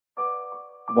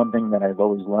one thing that I've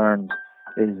always learned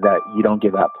is that you don't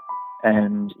give up.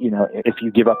 And, if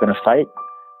you give up in a fight,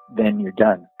 then you're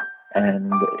done.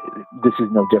 And this is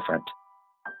no different.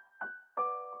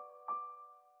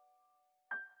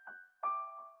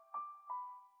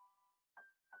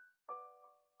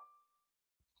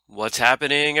 What's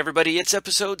happening, everybody? It's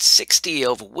episode 60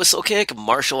 of Whistlekick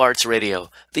Martial Arts Radio,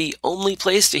 the only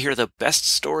place to hear the best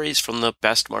stories from the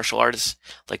best martial artists,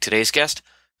 like today's guest,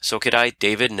 Soke-Dai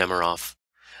David Nemeroff.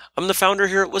 I'm the founder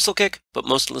here at Whistlekick, but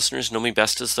most listeners know me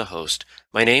best as the host.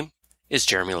 My name is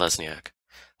Jeremy Lesniak.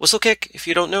 Whistlekick, if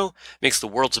you don't know, makes the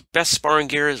world's best sparring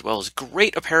gear as well as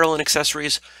great apparel and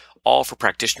accessories, all for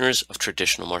practitioners of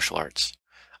traditional martial arts.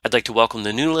 I'd like to welcome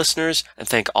the new listeners and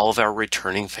thank all of our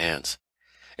returning fans.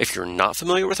 If you're not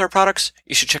familiar with our products,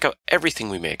 you should check out everything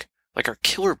we make, like our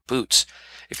killer boots.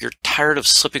 If you're tired of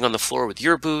slipping on the floor with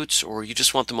your boots, or you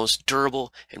just want the most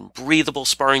durable and breathable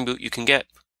sparring boot you can get,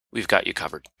 we've got you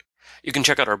covered. You can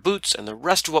check out our boots and the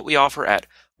rest of what we offer at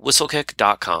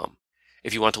whistlekick.com.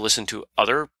 If you want to listen to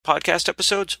other podcast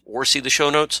episodes or see the show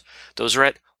notes, those are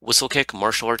at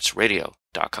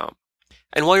whistlekickmartialartsradio.com.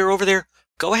 And while you're over there,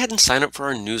 go ahead and sign up for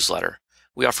our newsletter.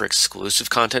 We offer exclusive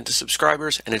content to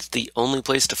subscribers, and it's the only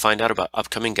place to find out about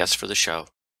upcoming guests for the show.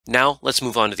 Now, let's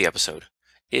move on to the episode.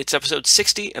 It's episode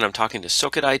 60, and I'm talking to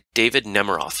Soke-Dai David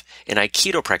Nemeroff, an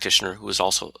Aikido practitioner who is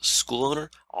also a school owner,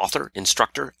 author,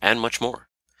 instructor, and much more.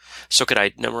 Soke-Dai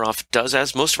Nemeroff does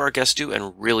as most of our guests do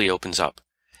and really opens up.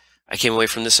 I came away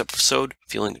from this episode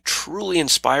feeling truly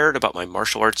inspired about my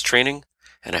martial arts training,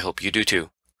 and I hope you do too.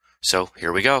 So,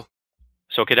 here we go.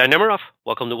 Soke-Dai Nemeroff,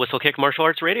 welcome to Whistlekick Martial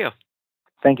Arts Radio.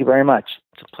 Thank you very much.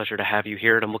 It's a pleasure to have you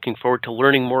here, and I'm looking forward to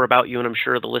learning more about you, and I'm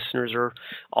sure the listeners are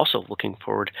also looking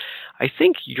forward. I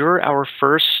think you're our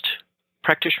first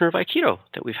practitioner of Aikido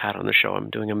that we've had on the show. I'm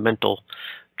doing a mental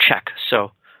check,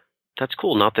 so that's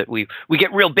cool. Not that we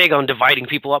get real big on dividing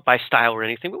people up by style or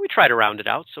anything, but we try to round it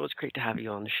out, so it's great to have you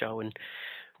on the show. And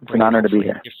it's an honor to be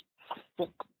here. Well,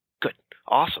 good.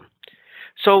 Awesome.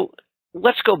 So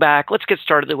let's go back. Let's get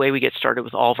started the way we get started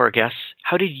with all of our guests.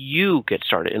 How did you get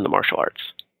started in the martial arts?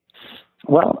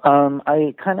 Well,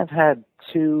 I kind of had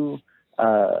two,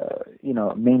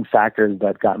 main factors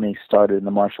that got me started in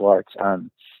the martial arts.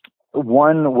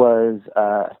 One was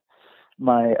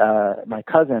my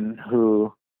cousin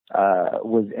who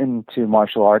was into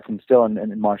martial arts and still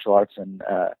in martial arts, and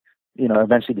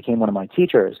eventually became one of my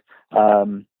teachers.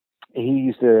 He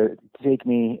used to take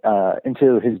me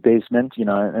into his basement,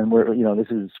 and this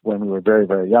is when we were very,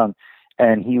 very young,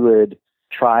 and he would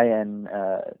try and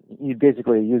he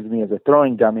basically used me as a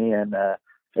throwing dummy and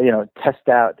test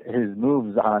out his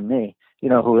moves on me,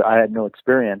 who I had no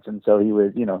experience, and so he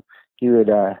would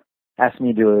ask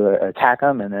me to attack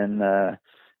him, and then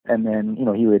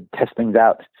he would test things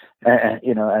out, as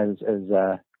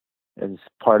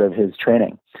part of his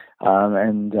training,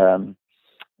 and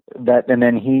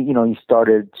then he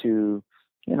started to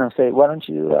say, why don't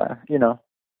you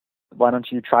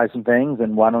try some things,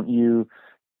 and why don't you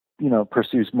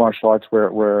pursue martial arts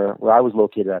where I was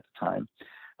located at the time.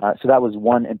 So that was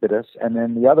one impetus, and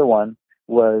then the other one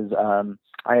was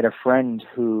I had a friend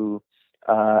who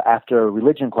after a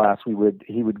religion class he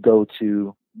would go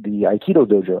to the Aikido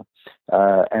dojo,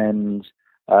 and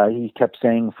he kept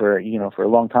saying for a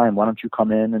long time, why don't you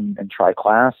come in and try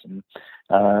class? And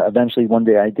eventually one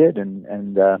day I did,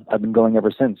 and I've been going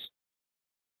ever since.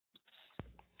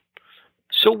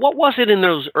 So what was it in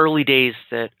those early days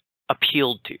that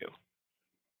appealed to you?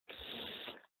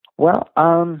 Well,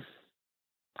 I'll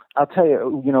tell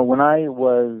you, when I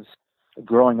was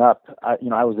growing up,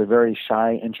 I was a very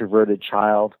shy, introverted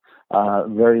child, I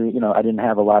didn't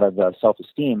have a lot of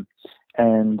self-esteem.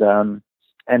 And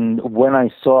when I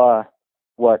saw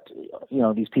what,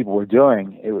 these people were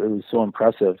doing, it was so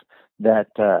impressive that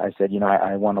I said,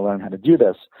 I want to learn how to do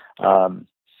this.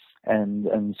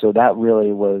 And so that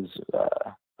really was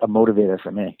a motivator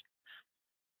for me.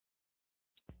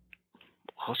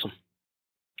 Awesome.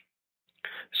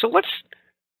 So let's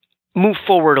move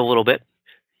forward a little bit.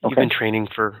 Okay. You've been training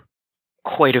for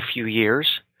quite a few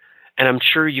years, and I'm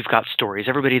sure you've got stories.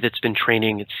 Everybody that's been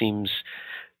training, it seems,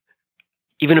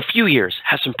 even a few years,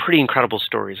 has some pretty incredible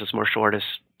stories. As martial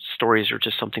artists, stories are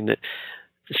just something that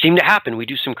seem to happen. We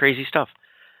do some crazy stuff.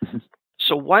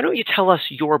 So why don't you tell us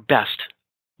your best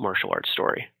martial arts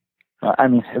story?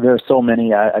 There are so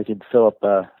many. I could fill up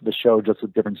the show just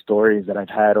with different stories that I've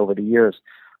had over the years.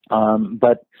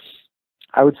 But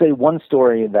I would say one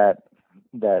story that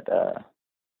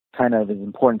kind of is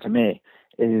important to me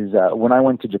is when I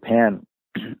went to Japan.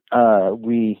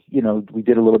 We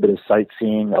did a little bit of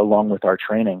sightseeing along with our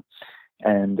training,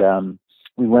 and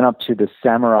we went up to the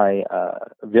samurai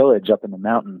village up in the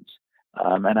mountains.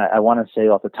 And I want to say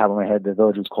off the top of my head, the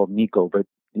village was called Nico, but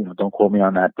don't quote me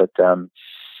on that. But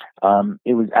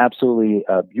it was absolutely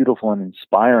beautiful and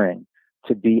inspiring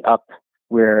to be up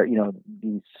where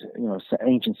these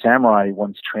ancient samurai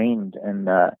once trained, and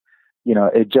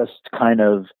it just kind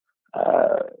of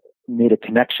made a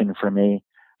connection for me,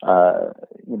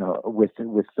 with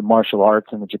the martial arts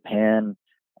and the Japan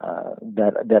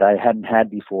that I hadn't had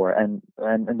before. And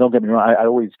don't get me wrong, I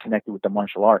always connected with the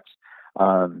martial arts.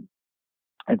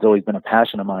 It's always been a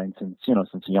passion of mine since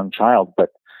a young child.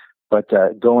 But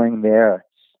going there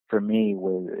for me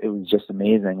was just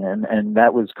amazing, and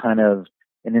that was kind of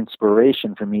an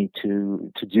inspiration for me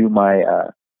to do my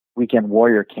weekend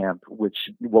warrior camp. Which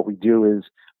what we do is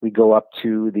we go up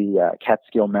to the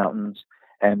Catskill Mountains,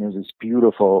 and there's this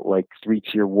beautiful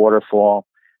 3-tier waterfall,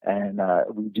 and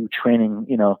we do training,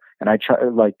 and I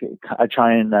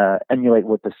try and emulate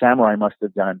what the samurai must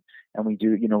have done. And we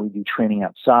do training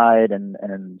outside and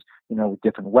with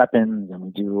different weapons, and we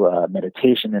do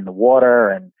meditation in the water,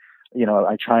 and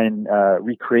I try and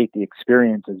recreate the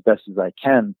experience as best as I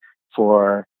can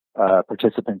for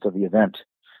participants of the event.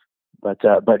 But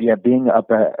yeah, being up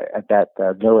at that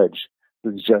village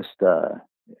was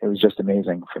just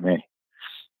amazing for me.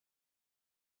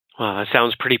 Wow, that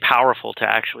sounds pretty powerful to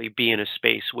actually be in a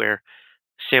space where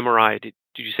samurai, did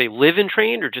you say live and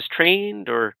trained, or just trained,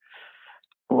 or?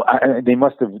 Well, they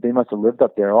must have lived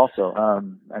up there also.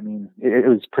 I mean, it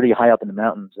was pretty high up in the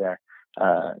mountains there.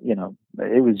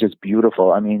 It was just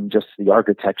beautiful. I mean, just the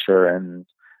architecture and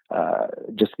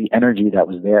just the energy that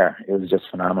was there. It was just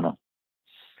phenomenal.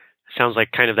 Sounds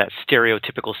like kind of that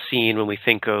stereotypical scene when we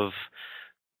think of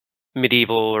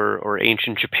medieval or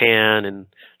ancient Japan and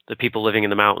the people living in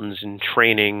the mountains and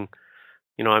training.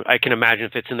 I can imagine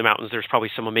if it's in the mountains, there's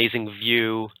probably some amazing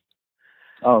view.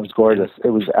 Oh, it was gorgeous. It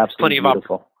was absolutely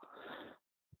beautiful.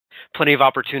 Plenty of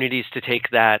opportunities to take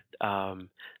that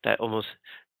that almost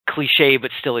cliche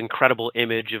but still incredible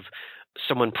image of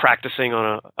someone practicing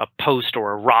on a post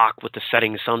or a rock with the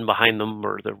setting sun behind them,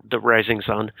 or the rising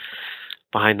sun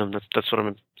behind them. That's what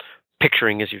I'm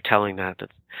picturing as you're telling that.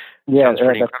 Yeah,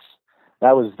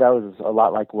 that was a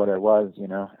lot like what it was,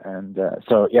 and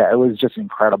so yeah, it was just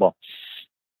incredible.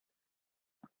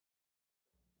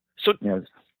 So.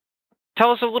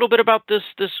 Tell us a little bit about this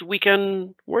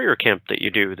weekend warrior camp that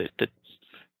you do, that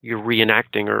you're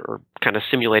reenacting or kind of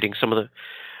simulating some of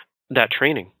that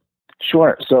training.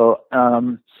 Sure. So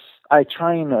I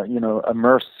try and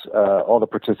immerse all the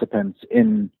participants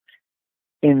in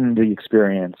the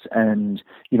experience, and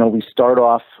we start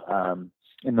off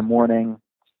in the morning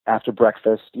after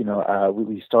breakfast.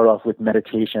 We start off with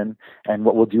meditation, and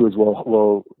what we'll do is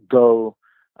we'll go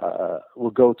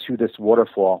to this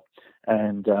waterfall.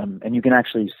 And you can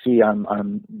actually see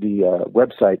on the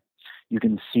website, you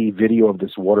can see video of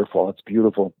this waterfall. It's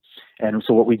beautiful. And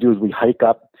so what we do is we hike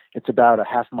up. It's about a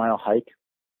half-mile hike,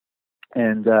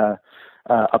 and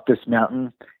up this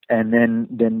mountain. And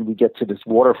then we get to this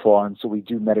waterfall. And so we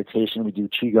do meditation. We do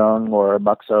qigong or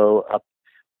mukso up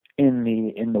in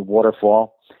the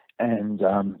waterfall. And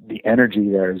the energy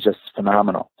there is just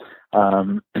phenomenal.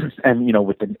 And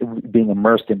with being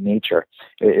immersed in nature,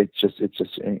 it's just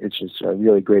a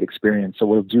really great experience. So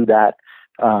we'll do that.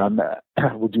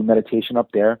 We'll do meditation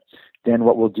up there. Then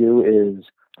what we'll do is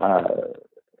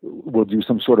we'll do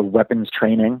some sort of weapons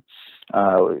training.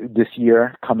 This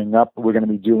year coming up, we're going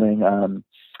to be doing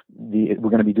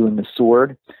the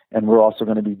sword, and we're also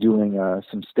going to be doing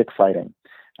some stick fighting.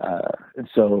 And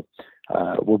so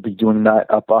we'll be doing that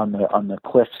up on the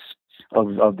cliffs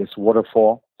of this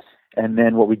waterfall. And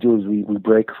then what we do is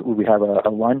we have a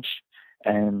lunch,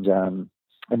 and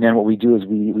then what we do is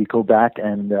we go back,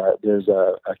 and there's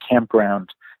a campground.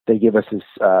 They give us this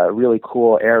really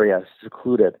cool area,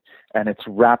 secluded, and it's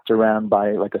wrapped around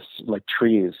by like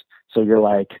trees. So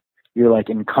you're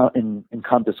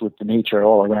encompassed with the nature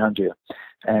all around you.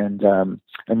 And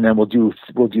then we'll do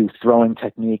throwing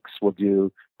techniques, we'll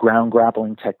do ground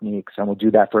grappling techniques, and we'll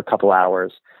do that for a couple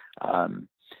hours.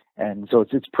 And so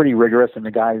it's pretty rigorous, and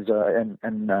the guys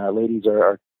and ladies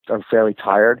are fairly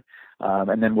tired.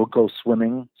 And then we'll go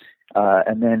swimming,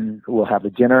 and then we'll have a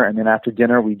dinner, and then after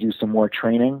dinner we do some more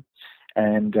training,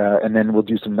 and then we'll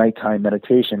do some nighttime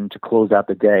meditation to close out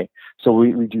the day. So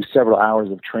we do several hours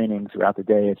of training throughout the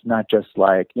day. It's not just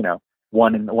like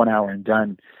 1 hour and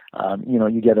done.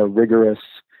 You get a rigorous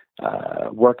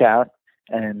workout,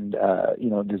 and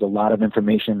there's a lot of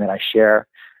information that I share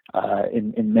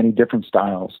in many different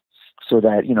styles, so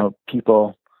that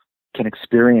people can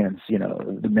experience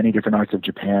the many different arts of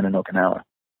Japan and Okinawa.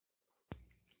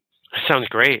 Sounds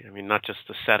great. I mean, not just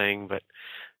the setting, but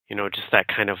just that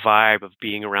kind of vibe of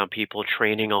being around people,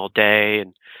 training all day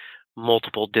and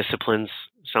multiple disciplines.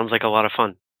 Sounds like a lot of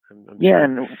fun. I'm Yeah, sure.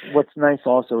 and what's nice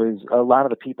also is a lot of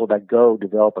the people that go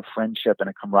develop a friendship and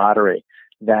a camaraderie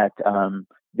that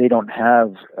they don't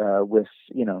have with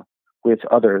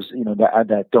others,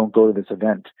 that don't go to this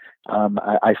event.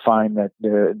 I find that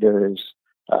there's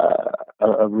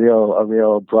a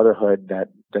real brotherhood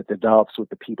that develops with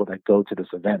the people that go to this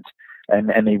event,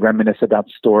 and they reminisce about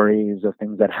stories of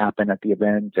things that happen at the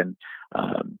event, and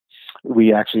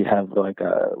we actually have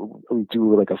we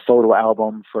do like a photo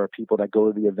album for people that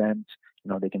go to the event.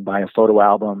 They can buy a photo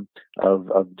album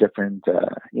of different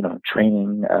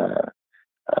training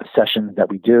sessions that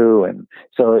we do, and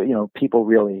so people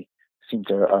really seem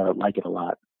to like it a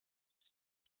lot.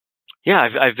 Yeah,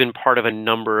 I've been part of a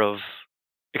number of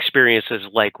experiences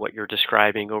like what you're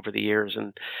describing over the years,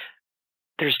 and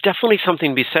there's definitely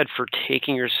something to be said for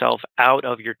taking yourself out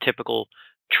of your typical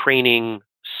training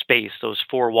space, those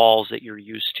four walls that you're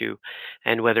used to.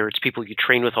 And whether it's people you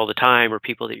train with all the time or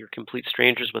people that you're complete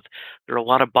strangers with, there are a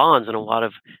lot of bonds and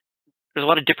there's a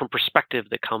lot of different perspective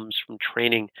that comes from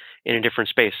training in a different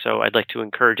space. So I'd like to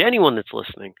encourage anyone that's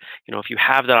listening, if you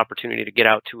have that opportunity to get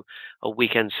out to a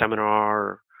weekend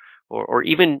seminar or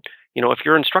even, if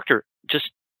you're an instructor,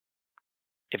 just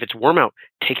if it's warm out,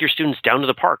 take your students down to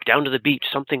the park, down to the beach,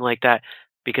 something like that,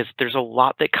 because there's a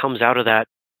lot that comes out of that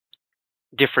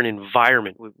different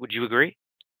environment. Would you agree?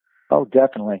 Oh,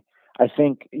 definitely. I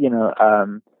think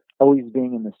always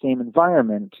being in the same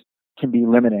environment can be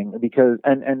limiting because,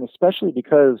 and especially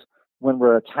because when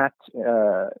we're attacked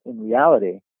in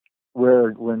reality,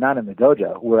 we're not in the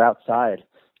dojo. We're outside.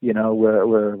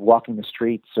 We're walking the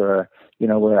streets, or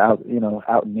we're out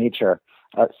in nature.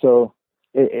 So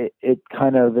it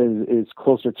kind of is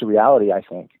closer to reality, I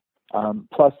think.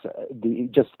 Plus,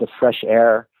 just the fresh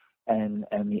air and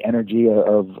the energy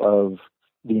of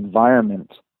the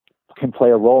environment can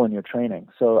play a role in your training.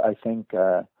 So I think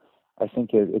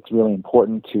it's really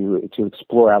important to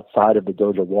explore outside of the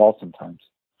dojo wall sometimes.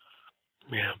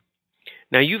 Yeah.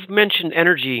 Now you've mentioned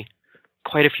energy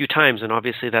quite a few times, and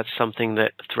obviously that's something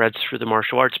that threads through the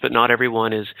martial arts, but not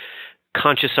everyone is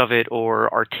conscious of it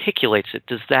or articulates it.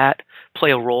 Does that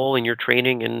play a role in your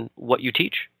training and what you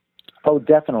teach? Oh,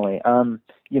 definitely. The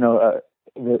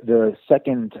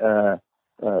second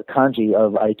kanji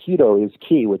of Aikido is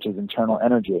ki, which is internal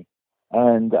energy,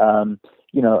 and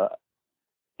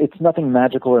it's nothing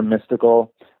magical or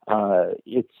mystical.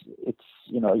 It's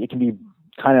it can be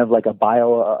kind of like a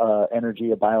bio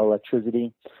energy, a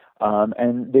bioelectricity,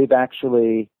 and they've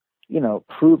actually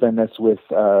proven this with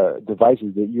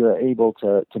devices that you're able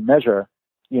to measure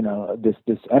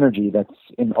this energy that's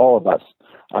in all of us.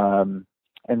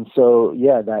 And so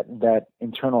that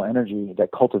internal energy,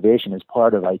 that cultivation is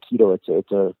part of Aikido.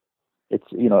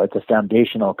 It's a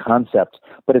foundational concept,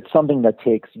 but it's something that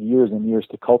takes years and years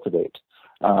to cultivate.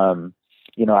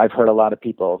 I've heard a lot of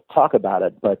people talk about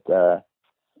it, but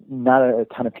not a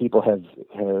ton of people have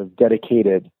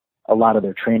dedicated a lot of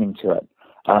their training to it.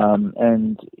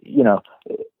 And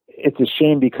it's a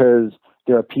shame because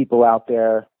there are people out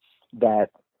there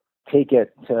that take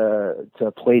it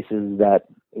to places that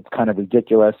it's kind of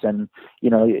ridiculous. And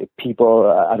people,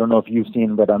 I don't know if you've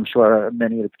seen, but I'm sure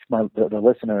many of the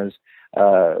listeners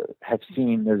have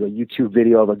seen. There's a YouTube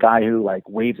video of a guy who like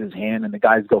waves his hand and the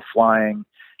guys go flying.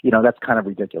 That's kind of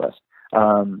ridiculous.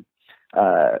 You're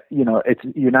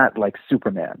not like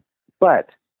Superman, but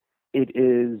it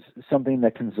is something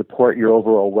that can support your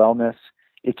overall wellness.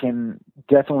 It can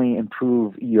definitely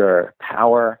improve your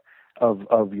power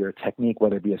of your technique,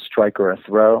 whether it be a strike or a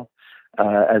throw,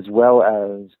 as well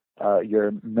as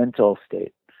your mental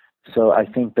state. So I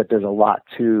think that there's a lot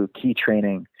to ki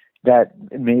training that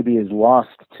maybe is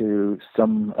lost to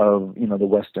some of the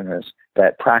Westerners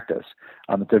that practice.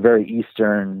 It's a very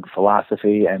Eastern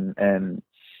philosophy and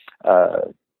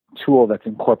tool that's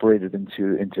incorporated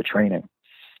into training.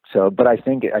 So, but I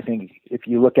think if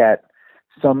you look at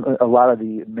a lot of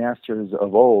the masters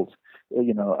of old,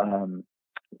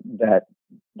 that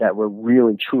were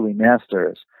really truly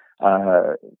masters,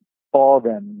 all of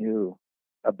them knew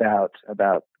about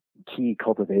ki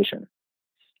cultivation.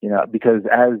 Because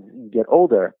as you get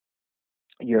older,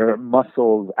 your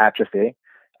muscles atrophy,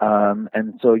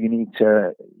 and so you need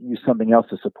to use something else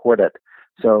to support it.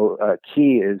 So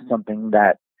ki is something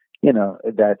that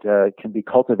can be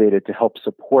cultivated to help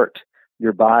support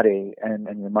your body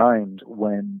and your mind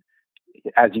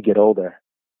as you get older.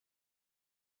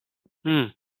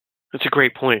 That's a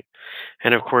great point.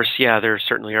 And of course, there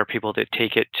certainly are people that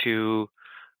take it to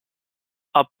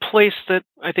a place that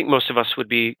I think most of us would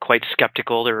be quite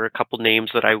skeptical. There are a couple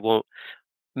names that I won't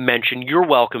mention, you're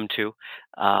welcome to,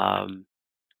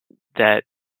 that,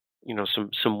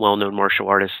 some well-known martial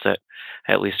artists that,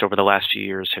 at least over the last few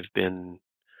years, have been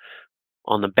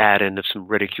on the bad end of some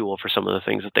ridicule for some of the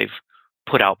things that they've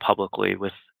put out publicly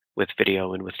with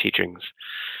video and with teachings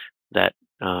that,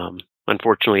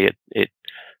 unfortunately,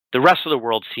 the rest of the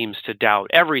world seems to doubt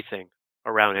everything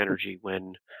around energy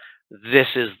when this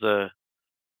is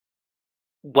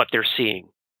what they're seeing.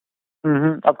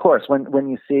 Mm-hmm. Of course, when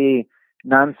you see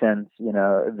nonsense,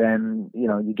 then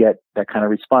you get that kind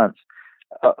of response.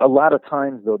 A lot of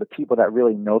times, though, the people that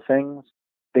really know things,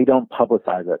 they don't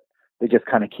publicize it. They just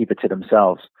kind of keep it to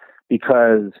themselves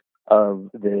because of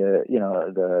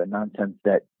the nonsense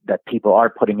that people are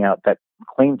putting out that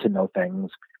claim to know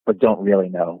things but don't really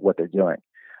know what they're doing.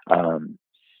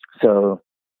 So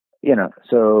yeah,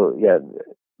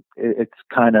 it's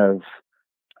kind of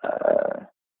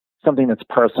something that's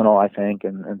personal, I think,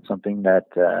 and something that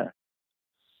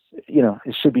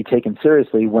it should be taken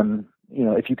seriously when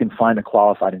if you can find a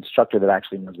qualified instructor that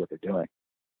actually knows what they're doing.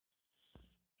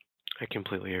 I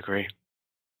completely agree.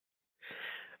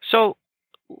 So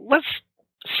let's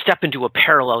step into a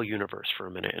parallel universe for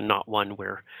a minute, and not one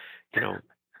where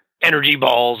energy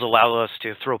balls allow us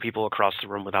to throw people across the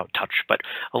room without touch, but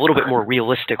a little bit more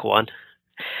realistic one.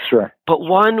 Sure. But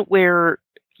one where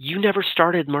you never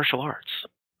started martial arts.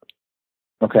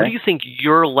 Okay. What do you think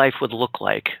your life would look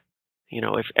like,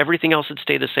 if everything else had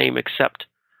stayed the same except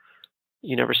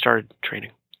you never started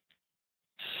training?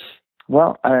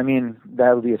 Well, I mean,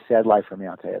 that would be a sad life for me,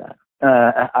 I'll tell you that.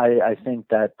 I think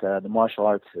that the martial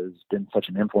arts has been such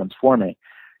an influence for me.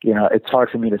 It's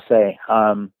hard for me to say.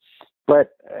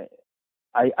 But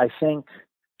I think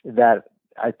that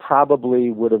I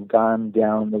probably would have gone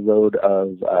down the road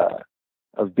of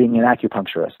being an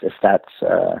acupuncturist if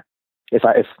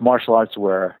martial arts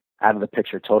were out of the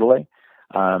picture totally.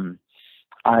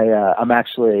 I'm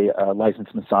actually a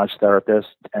licensed massage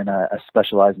therapist, and I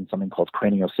specialize in something called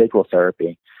craniosacral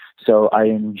therapy. So I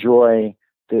enjoy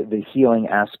the healing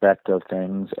aspect of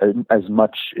things as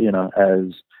much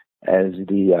as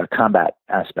the combat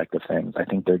aspect of things. I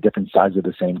think they're different sides of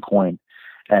the same coin,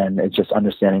 and it's just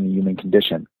understanding the human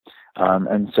condition.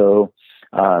 And so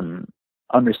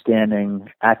understanding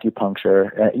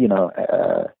acupuncture,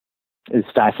 is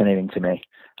fascinating to me.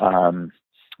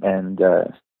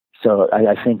 So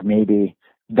I think maybe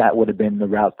that would have been the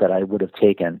route that I would have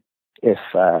taken if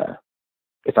I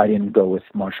didn't go with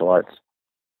martial arts.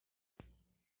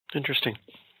 Interesting.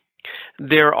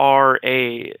 There's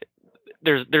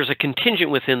a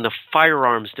contingent within the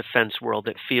firearms defense world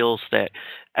that feels that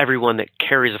everyone that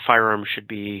carries a firearm should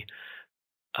be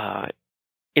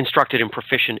instructed and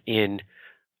proficient in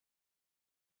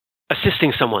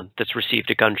assisting someone that's received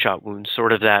a gunshot wound,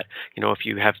 sort of that, if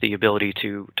you have the ability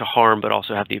to harm, but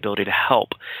also have the ability to help.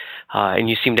 And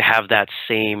you seem to have that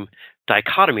same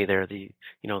dichotomy there, the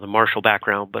martial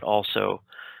background, but also,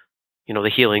 the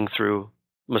healing through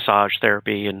massage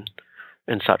therapy and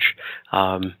such.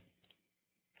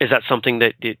 Is that something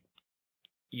that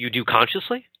you do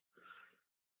consciously?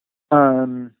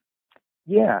 Yeah,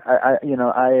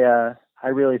 I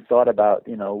really thought about,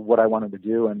 what I wanted to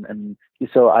do. And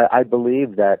so I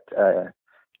believe that,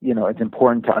 it's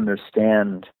important to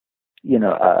understand,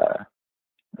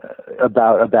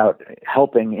 about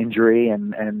helping injury.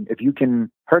 And if you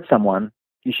can hurt someone,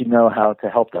 you should know how to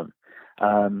help them.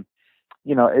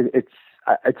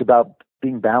 It's about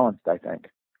being balanced, I think.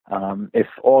 If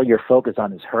all you're focused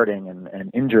on is hurting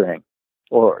and injuring,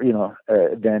 or,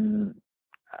 then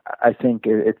I think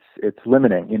it's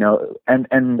limiting,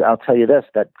 and I'll tell you this,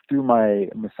 that through my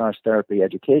massage therapy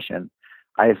education,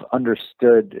 I've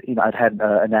understood, I've had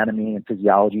anatomy and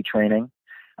physiology training.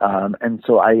 And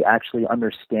so I actually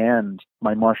understand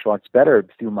my martial arts better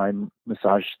through my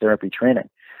massage therapy training.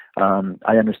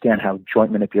 I understand how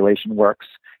joint manipulation works,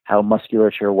 how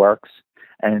musculature works.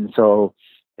 And so,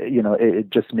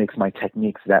 it just makes my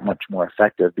techniques that much more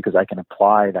effective because I can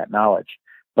apply that knowledge.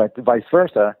 But vice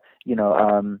versa,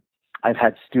 I've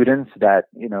had students that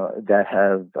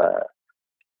have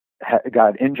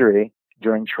got injury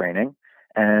during training,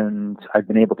 and I've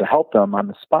been able to help them on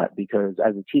the spot because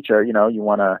as a teacher, you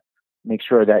want to make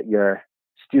sure that your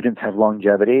students have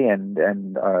longevity and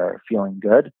are feeling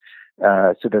good,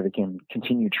 so that they can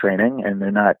continue training and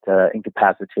they're not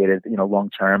incapacitated, long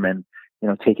term and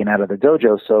taken out of the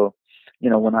dojo. So,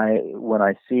 when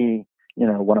I see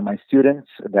one of my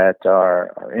students that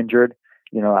are injured,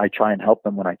 I try and help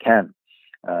them when I can.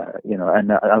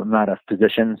 And I'm not a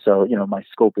physician, so my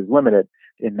scope is limited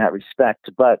in that respect.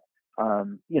 But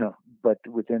but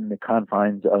within the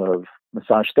confines of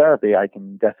massage therapy, I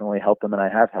can definitely help them, and I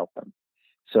have helped them.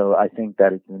 So I think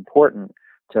that it's important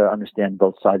to understand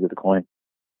both sides of the coin.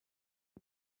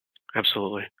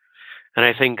 Absolutely. And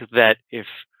I think that if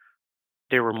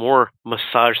there were more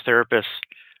massage therapists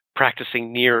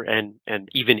practicing near and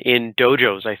even in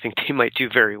dojos, I think they might do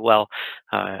very well.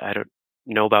 I don't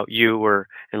know about you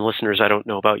and listeners, I don't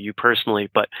know about you personally,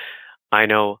 but I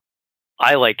know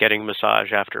I like getting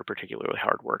massage after a particularly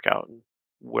hard workout. And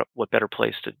what better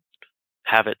place to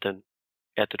have it than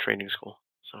at the training school?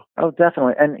 So. Oh,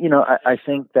 definitely. And, I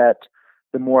think that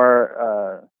the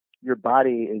more your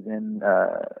body is in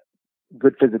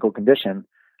good physical condition,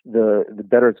 the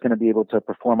better it's going to be able to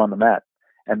perform on the mat.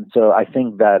 And so I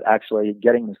think that actually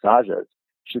getting massages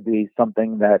should be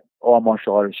something that all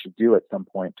martial artists should do at some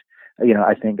point.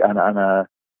 I think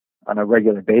on a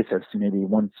regular basis, maybe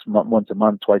once a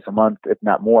month, twice a month, if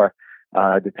not more,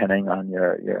 depending on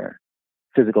your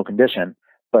physical condition.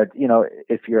 But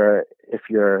if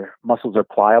your muscles are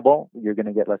pliable, you're going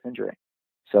to get less injury.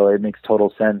 So it makes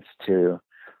total sense to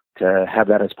have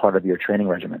that as part of your training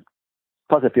regimen.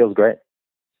 Plus, it feels great.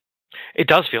 It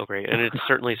does feel great, and it's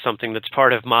certainly something that's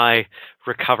part of my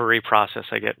recovery process.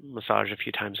 I get massage a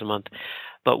few times a month.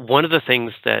 But one of the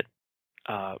things that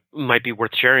might be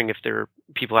worth sharing if there are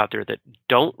people out there that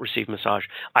don't receive massage,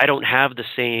 I don't have the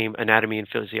same anatomy and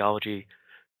physiology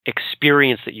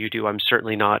experience that you do. I'm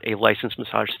certainly not a licensed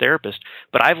massage therapist,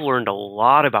 but I've learned a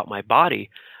lot about my body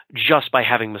just by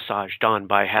having massage done,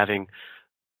 by having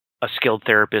a skilled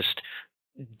therapist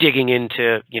digging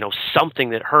into, something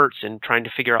that hurts and trying to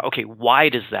figure out, okay, why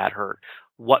does that hurt?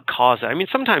 What caused it? I mean,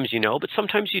 sometimes but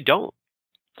sometimes you don't.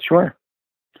 Sure.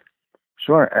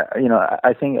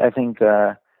 I think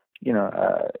it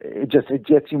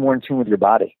gets you more in tune with your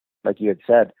body, like you had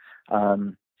said.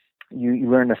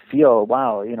 You learn to feel,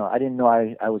 wow, I didn't know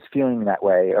I was feeling that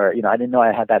way, or I didn't know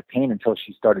I had that pain until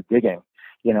she started digging,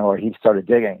 or he started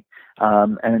digging.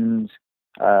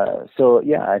 So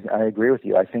yeah, I agree with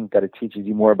you. I think that it teaches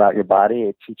you more about your body.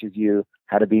 It teaches you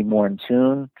how to be more in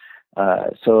tune.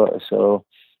 So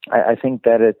I think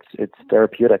that it's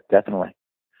therapeutic, definitely.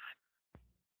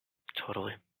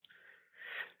 Totally.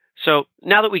 So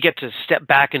now that we get to step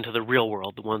back into the real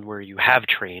world, the one where you have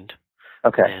trained,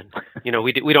 okay, and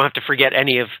we don't have to forget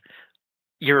any of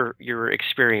your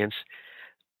experience.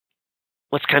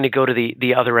 Let's kind of go to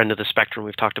the other end of the spectrum.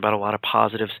 We've talked about a lot of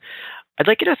positives. I'd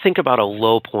like you to think about a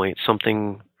low point,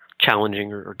 something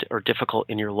challenging or difficult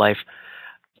in your life,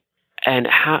 and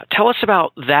tell us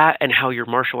about that and how your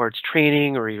martial arts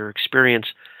training or your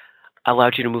experience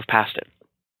allowed you to move past it.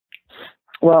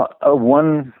 Well,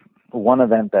 one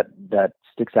event that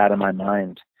sticks out in my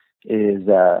mind is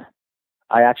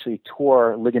I actually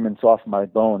tore ligaments off my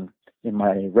bone in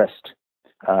my wrist,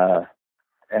 it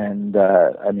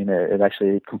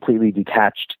actually completely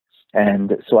detached.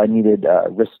 And so I needed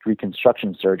wrist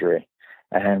reconstruction surgery.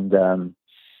 And, so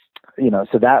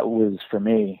that was for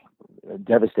me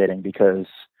devastating because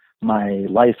my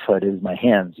livelihood is my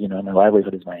hands,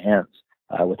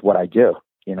 with what I do,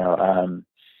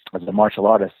 as a martial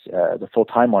artist, as a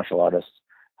full-time martial artist,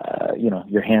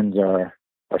 your hands are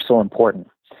so important.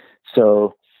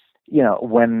 So,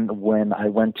 when I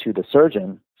went to the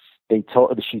surgeon, she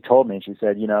told me, she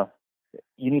said, you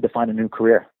need to find a new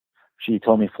career. She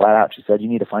told me flat out, she said, you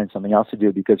need to find something else to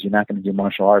do because you're not going to do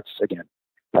martial arts again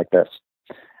like this.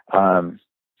 So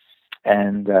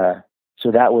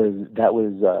that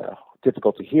was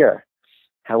difficult to hear.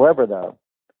 However, though,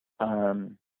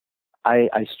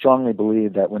 I strongly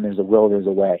believe that when there's a will, there's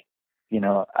a way.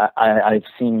 I've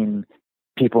seen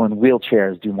people in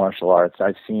wheelchairs do martial arts.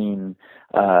 I've seen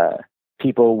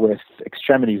people with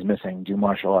extremities missing do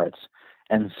martial arts.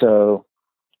 And so,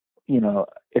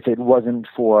 if it wasn't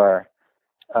for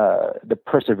the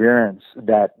perseverance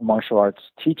that martial arts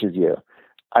teaches you,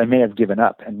 I may have given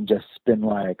up and just been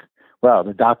like, well,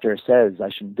 the doctor says I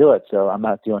shouldn't do it, so I'm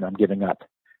not doing it, I'm giving up.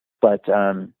 But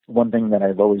one thing that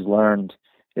I've always learned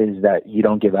is that you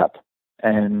don't give up.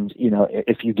 And,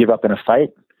 if you give up in a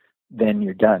fight, then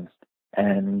you're done.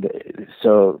 And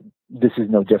so this is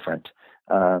no different.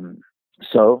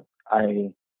 So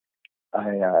I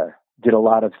did a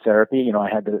lot of therapy. I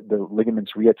had the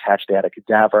ligaments reattached. They had a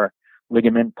cadaver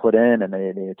ligament put in, and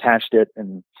they attached it.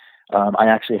 And I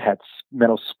actually had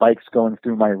metal spikes going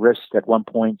through my wrist at one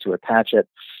point to attach it.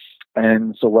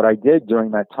 And so what I did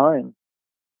during that time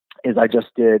is I just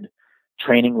did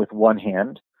training with one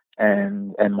hand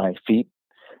and my feet,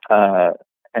 and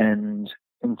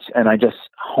I just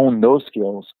honed those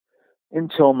skills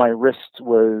until my wrist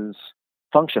was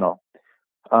functional.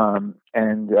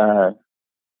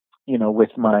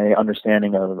 With my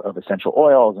understanding of essential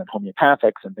oils and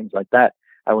homeopathics and things like that,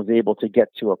 I was able to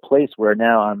get to a place where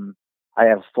now I'm I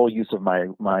have full use of my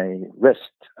wrist.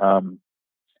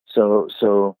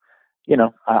 So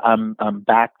I'm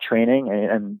back training,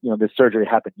 and this surgery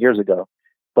happened years ago,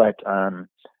 but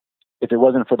if it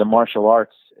wasn't for the martial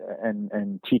arts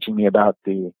and teaching me about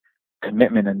the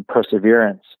commitment and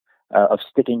perseverance of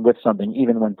sticking with something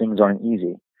even when things aren't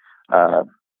easy, I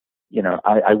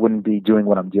wouldn't be doing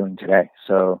what I'm doing today.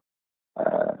 So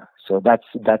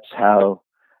that's how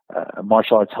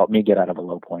martial arts helped me get out of a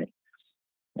low point.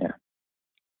 Yeah.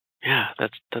 Yeah,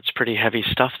 that's pretty heavy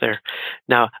stuff there.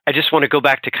 Now, I just want to go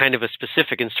back to kind of a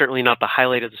specific, and certainly not the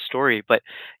highlight of the story, but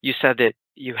you said that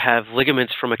you have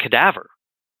ligaments from a cadaver.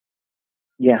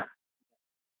 Yeah.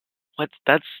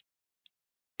 That's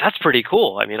pretty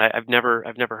cool. I mean, I've never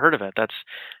heard of it. That's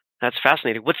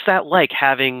fascinating. What's that like,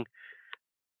 having,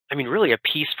 I mean, really a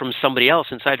piece from somebody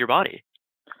else inside your body?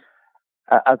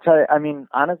 I'll tell you. I mean,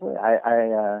 honestly,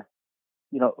 I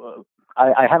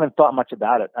haven't thought much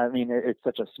about it. I mean, it's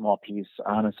such a small piece,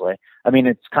 honestly. I mean,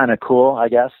 it's kind of cool, I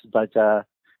guess, but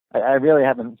I really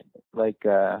haven't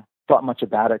thought much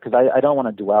about it, because I don't want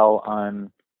to dwell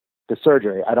on the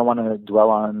surgery. I don't want to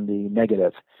dwell on the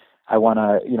negative. I want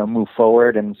to move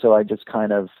forward, and so I just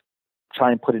kind of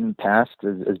try and put it in the past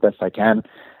as best I can.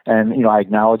 And I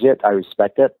acknowledge it, I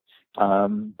respect it.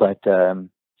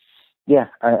 Yeah,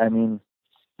 I mean,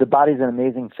 the body's an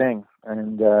amazing thing,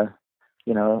 and the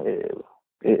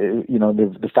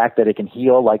fact that it can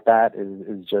heal like that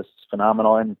is just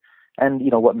phenomenal. And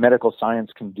what medical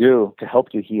science can do to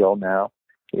help you heal now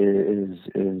is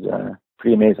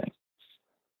pretty amazing.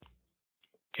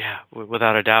 Yeah,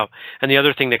 without a doubt. And the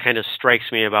other thing that kind of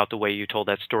strikes me about the way you told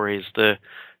that story is the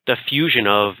fusion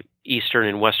of Eastern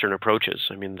and Western approaches.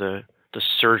 I mean, the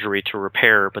surgery to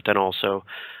repair, but then also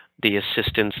the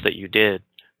assistance that you did.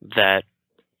 That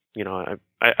I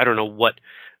don't know what.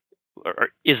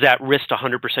 Is that wrist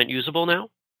 100% usable now?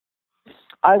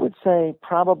 I would say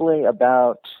probably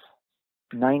about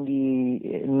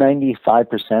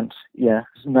 95%. Yeah,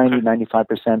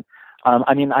 95%.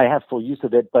 I mean, I have full use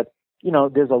of it, but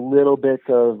there's a little bit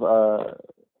of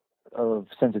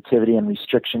sensitivity and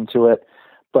restriction to it.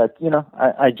 But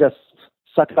I just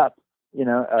suck it up.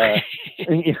 What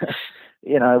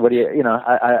do you?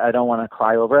 I don't want to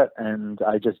cry over it, and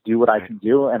I just do what I can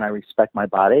do, and I respect my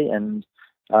body, and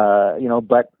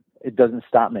but it doesn't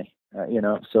stop me.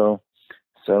 So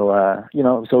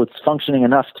it's functioning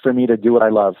enough for me to do what I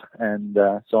love, and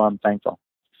so I'm thankful.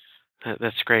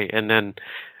 That's great. And then,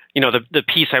 the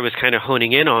piece I was kind of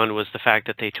honing in on was the fact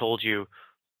that they told you,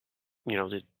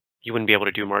 that you wouldn't be able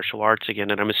to do martial arts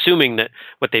again. And I'm assuming that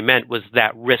what they meant was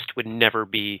that wrist would never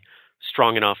be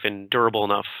strong enough and durable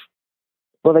enough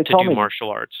to do martial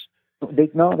arts. They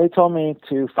told me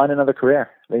to find another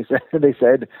career. They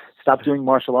said stop doing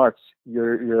martial arts.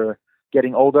 You're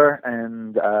getting older,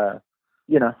 and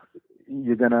you're not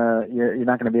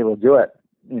gonna be able to do it.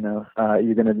 You're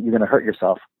gonna hurt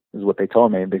yourself, is what they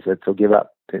told me. They said, so give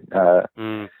up.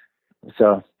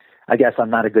 So I guess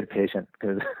I'm not a good patient,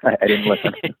 because I didn't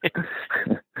listen.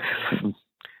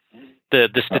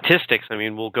 The statistics, I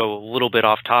mean, we'll go a little bit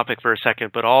off topic for a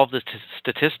second, but all of the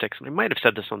statistics, and I might have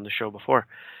said this on the show before,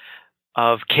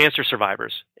 of cancer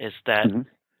survivors is that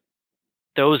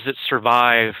those that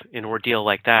survive an ordeal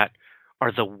like that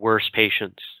are the worst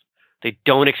patients. They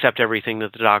don't accept everything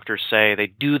that the doctors say. They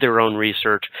do their own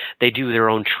research. They do their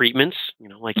own treatments,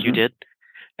 like you did.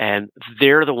 And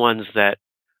they're the ones that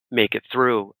make it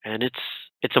through. And it's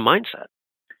a mindset.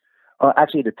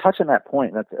 Actually, to touch on that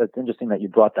point, it's interesting that you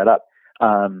brought that up.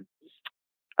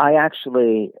 I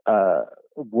actually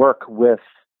work with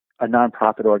a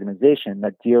nonprofit organization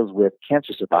that deals with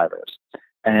cancer survivors,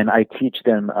 and I teach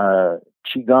them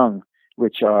Qigong,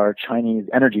 which are Chinese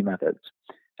energy methods.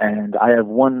 And I have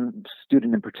one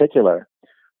student in particular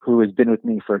who has been with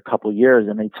me for a couple of years,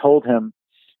 and they told him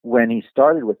when he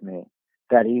started with me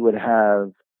that he would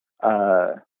have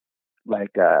a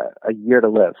year to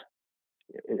live.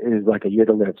 It is like a year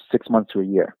to live, 6 months to a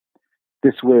year.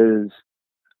 This was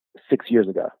 6 years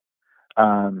ago.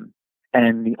 And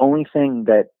the only thing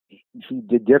that he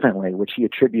did differently, which he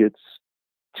attributes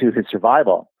to his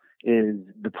survival, is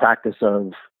the practice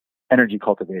of energy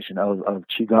cultivation, of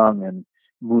Qigong and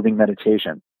moving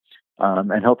meditation.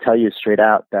 And he'll tell you straight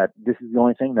out that this is the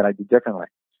only thing that I do differently.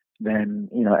 And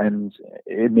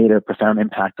it made a profound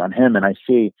impact on him. And I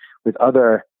see with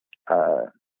other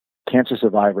cancer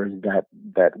survivors that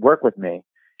work with me,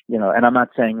 and I'm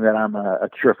not saying that I'm a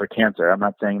cure for cancer. I'm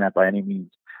not saying that by any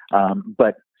means.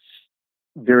 But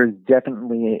there is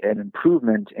definitely an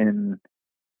improvement in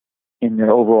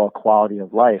their overall quality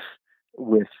of life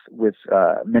with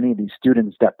many of these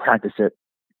students that practice it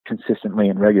consistently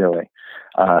and regularly.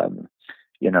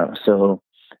 So,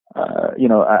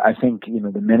 I think,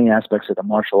 the many aspects of the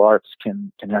martial arts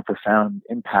can have profound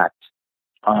impact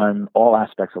on all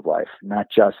aspects of life, not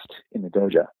just in the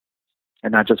dojo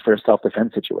and not just for a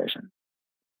self-defense situation.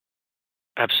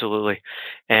 Absolutely.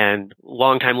 And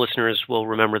longtime listeners will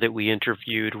remember that we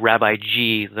interviewed Rabbi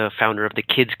G, the founder of the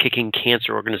Kids Kicking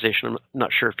Cancer organization. I'm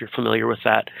not sure if you're familiar with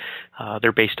that.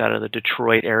 They're based out of the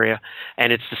Detroit area.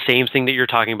 And it's the same thing that you're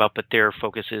talking about, but their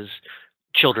focus is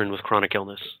children with chronic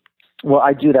illness. Well,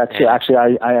 I do that too.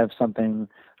 Actually, I have something,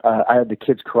 I have the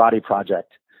Kids Karate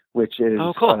Project, which is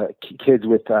kids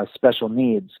with special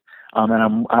needs.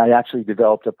 And I actually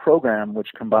developed a program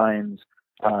which combines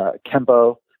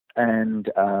Kempo and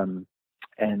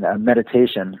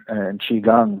meditation and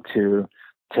Qigong to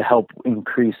help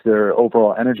increase their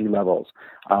overall energy levels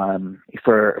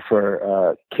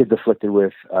for kids afflicted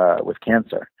with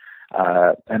cancer,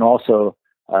 and also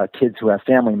kids who have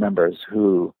family members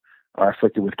who are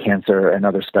afflicted with cancer and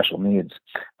other special needs.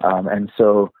 And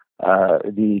so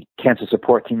the Cancer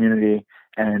Support Community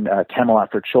and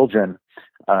Camelot for Children,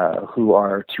 who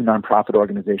are two nonprofit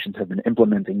organizations, have been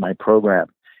implementing my program.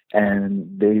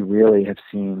 And they really have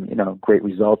seen, great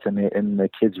results, and the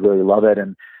kids really love it.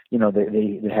 And,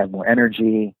 they have more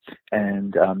energy,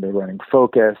 and they're learning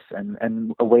focus,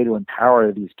 and a way to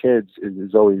empower these kids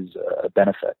is always a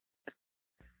benefit.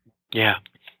 Yeah.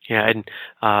 And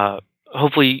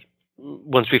hopefully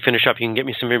once we finish up, you can get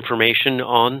me some information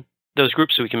on those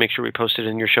groups so we can make sure we post it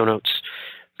in your show notes,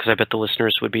 because I bet the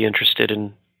listeners would be interested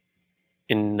in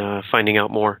finding out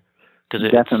more, because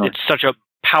it's such a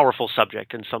powerful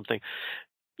subject and something,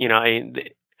 I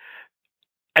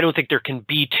don't think there can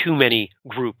be too many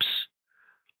groups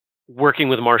working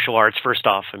with martial arts. First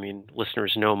off,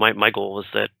 listeners know my goal is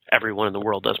that everyone in the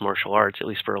world does martial arts, at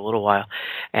least for a little while.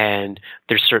 And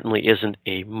there certainly isn't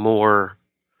a more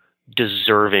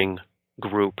deserving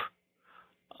group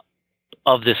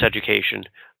of this education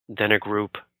than a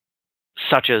group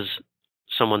such as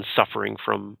someone suffering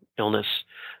from illness,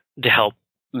 to help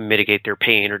mitigate their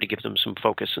pain or to give them some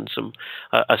focus and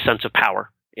a sense of power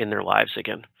in their lives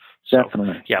again. So,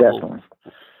 definitely.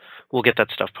 We'll get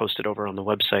that stuff posted over on the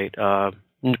website.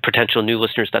 Potential new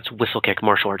listeners, that's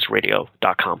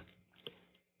whistlekickmartialartsradio.com.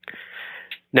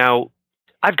 Now,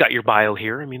 I've got your bio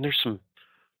here. There's some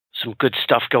good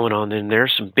stuff going on in there,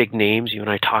 some big names. You and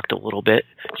I talked a little bit.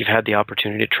 You've had the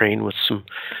opportunity to train with some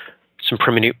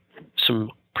pretty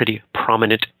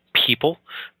prominent people.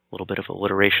 A little bit of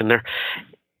alliteration there.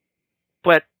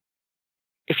 But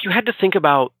if you had to think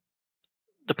about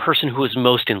the person who is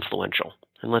most influential,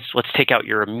 and let's take out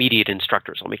your immediate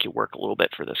instructors. I'll make you work a little bit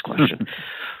for this question.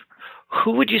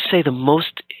 Who would you say the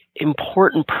most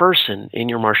important person in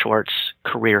your martial arts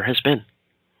career has been?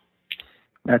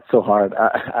 That's so hard.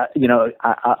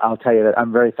 I'll tell you that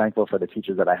I'm very thankful for the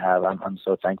teachers that I have. I'm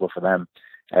so thankful for them.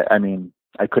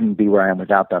 I couldn't be where I am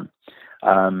without them.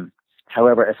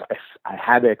 However, if I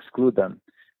had to exclude them,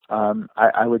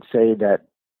 I would say that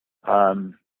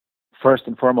first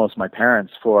and foremost, my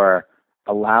parents, for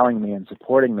allowing me and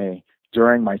supporting me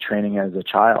during my training as a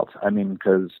child.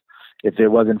 Because if it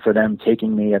wasn't for them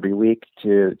taking me every week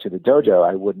to the dojo,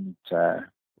 I wouldn't have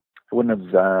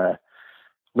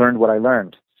learned what I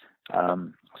learned.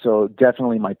 So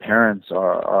definitely my parents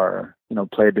are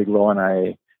play a big role, and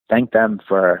I thank them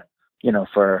for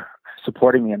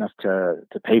supporting me enough to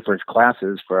pay for his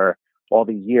classes for all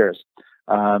these years.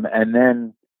 And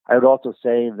then I would also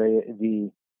say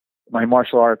my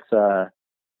martial arts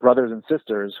brothers and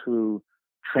sisters who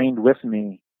trained with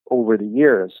me over the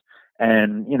years,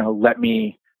 and let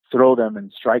me throw them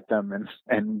and strike them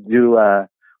and do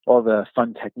all the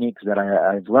fun techniques that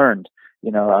I've learned.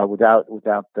 Without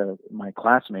my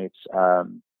classmates,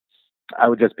 I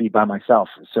would just be by myself.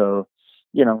 So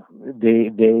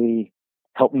they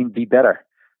helped me be better.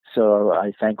 So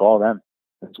I thank all of them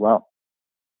as well.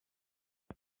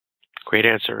 Great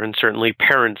answer. And certainly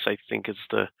parents, I think, is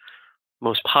the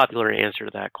most popular answer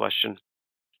to that question,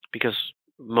 because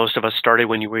most of us started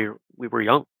when we were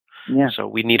young. Yeah. So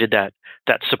we needed that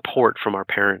support from our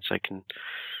parents.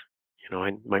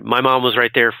 My mom was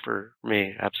right there for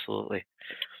me. Absolutely.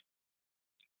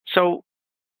 So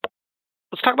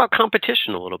let's talk about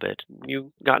competition a little bit.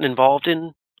 You gotten involved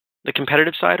in the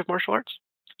competitive side of martial arts?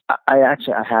 I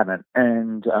haven't.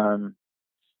 And,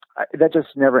 that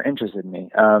just never interested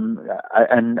me.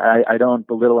 I don't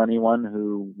belittle anyone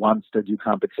who wants to do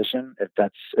competition. If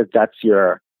that's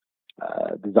your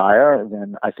desire,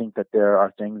 then I think that there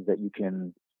are things that you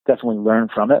can definitely learn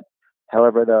from it.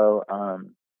 However, though,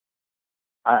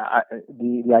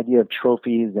 the idea of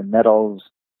trophies and medals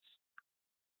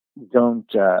don't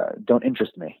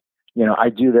interest me. I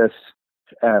do this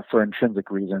for intrinsic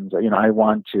reasons. I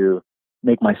want to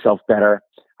make myself better.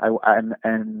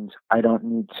 And I don't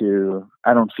need to.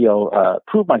 I don't feel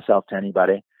prove myself to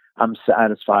anybody. I'm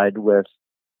satisfied with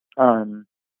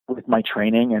my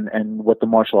training and what the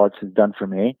martial arts has done for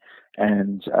me.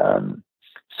 And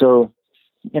so,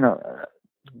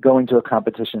 going to a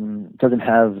competition doesn't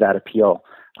have that appeal.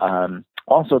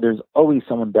 Also, there's always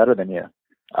someone better than you.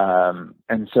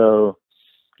 And so,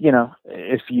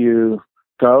 if you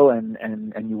go and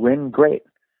you win, great.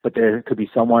 But there could be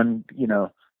someone,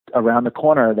 around the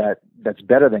corner that's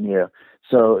better than you.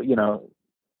 So,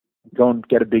 go and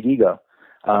get a big ego.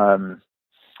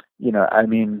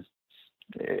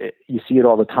 You see it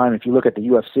all the time. If you look at the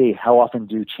UFC, how often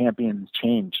do champions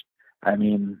change?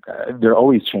 They're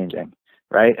always changing,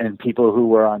 right? And people who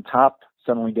were on top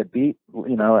suddenly get beat,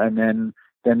 and then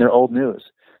they're old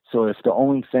news. So if the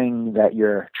only thing that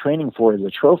you're training for is a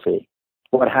trophy,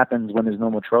 what happens when there's no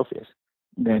more trophies?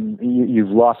 Then you've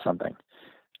lost something.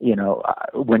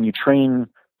 When you train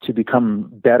to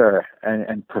become better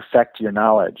and perfect your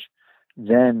knowledge,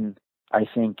 then I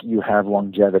think you have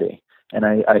longevity. And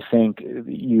I think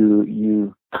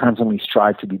you constantly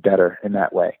strive to be better in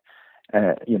that way.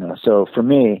 So for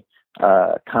me,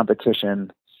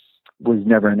 competition was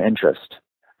never an interest,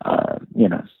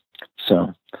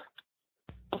 so.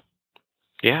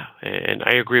 Yeah, and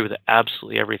I agree with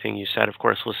absolutely everything you said. Of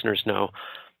course, listeners know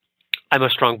I'm a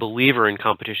strong believer in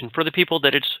competition for the people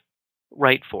that it's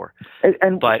right for.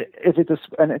 But if it's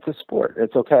a sport,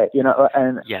 it's okay,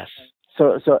 and yes.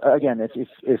 So again,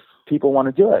 if people want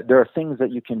to do it, there are things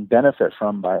that you can benefit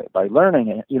from by learning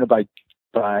it,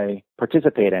 by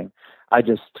participating.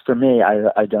 For me,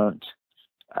 I don't,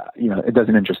 it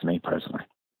doesn't interest me personally.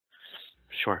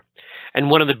 Sure. And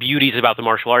one of the beauties about the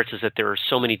martial arts is that there are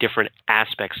so many different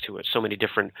aspects to it, so many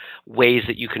different ways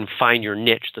that you can find your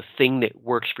niche, the thing that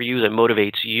works for you, that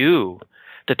motivates you,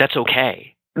 that's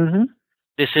okay. Mm-hmm.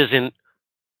 This isn't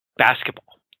basketball.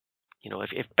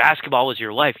 If basketball is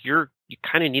your life, you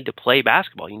kind of need to play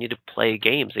basketball. You need to play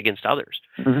games against others.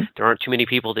 Mm-hmm. There aren't too many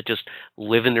people that just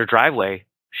live in their driveway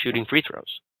shooting free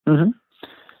throws. Mm-hmm.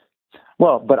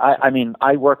 Well, but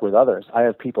I work with others. I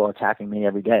have people attacking me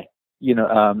every day,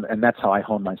 and that's how I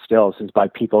hone my skills, is by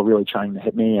people really trying to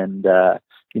hit me and,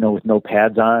 with no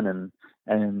pads on.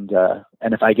 And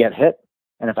if I get hit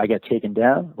and if I get taken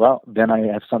down, well, then I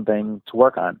have something to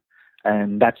work on.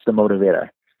 And that's the motivator.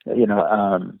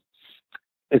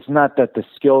 It's not that the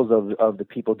skills of the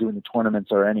people doing the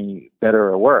tournaments are any better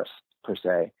or worse per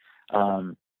se.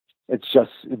 It's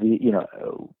just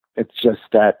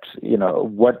that,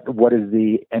 what is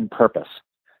the end purpose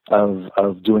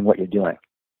of doing what you're doing,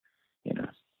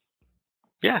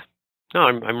 Yeah, no,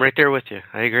 I'm right there with you.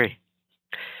 I agree.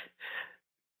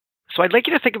 So I'd like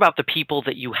you to think about the people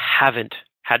that you haven't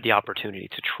had the opportunity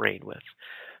to train with,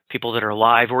 people that are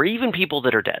alive or even people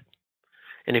that are dead.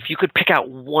 And if you could pick out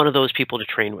one of those people to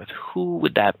train with, who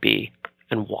would that be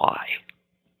and why?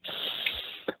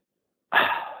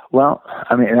 Well,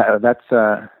 that's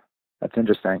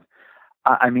interesting.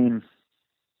 I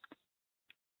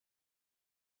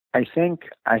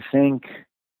think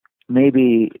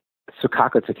maybe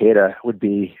Soke-Dai Takeda would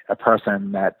be a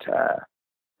person that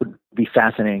would be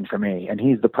fascinating for me. And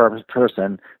he's the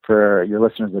person, for your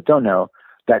listeners that don't know,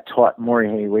 that taught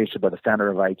Morihei Ueshiba, the founder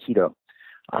of Aikido.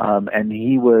 And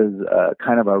he was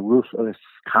kind of a ruthless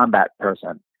combat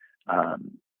person,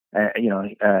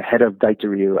 head of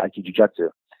Daito-Ryu Aikido-Jutsu.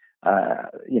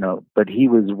 But he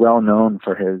was well known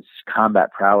for his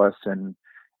combat prowess and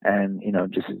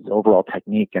just his overall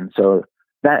technique. And so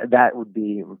that would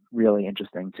be really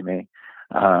interesting to me.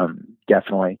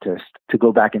 Definitely to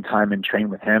go back in time and train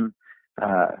with him.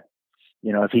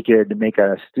 If he could make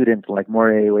a student like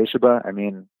Morihei Ueshiba,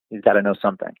 he's got to know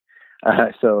something.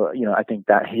 So I think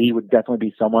that he would definitely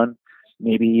be someone,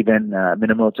 maybe even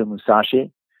Minamoto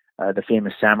Musashi, the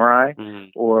famous samurai, mm-hmm.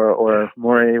 or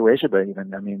Morihei Ueshiba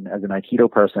even. As an Aikido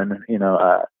person,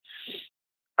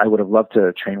 I would have loved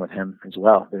to train with him as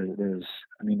well. There's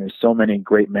so many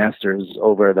great masters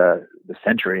over the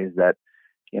centuries that,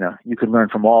 you could learn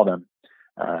from all of them.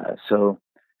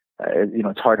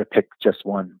 It's hard to pick just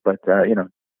one, but,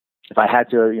 if I had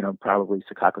to, probably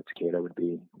Soke-Dai Takeda would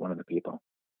be one of the people.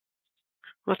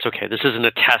 That's okay. This isn't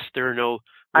a test. There are no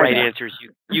right answers.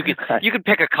 You can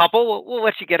pick a couple. We'll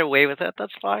let you get away with it.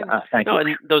 That's fine. Thank you.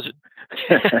 And those.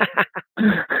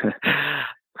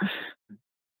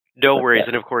 No worries.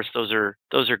 And of course, those are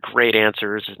great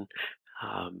answers.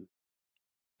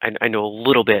 And I know a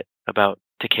little bit about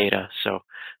Takeda. So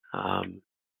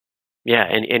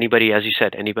and anybody, as you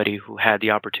said, anybody who had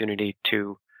the opportunity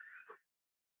to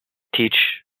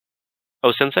teach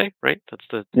Sensei, right? That's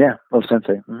the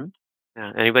Sensei. Mm-hmm.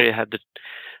 yeah. Anybody that had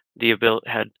the ability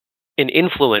had an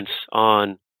influence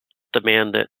on the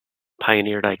man that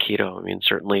pioneered Aikido. I mean,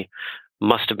 certainly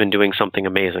must have been doing something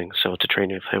amazing. So to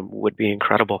train with him would be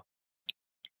incredible.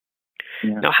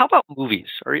 Yeah. Now, how about movies?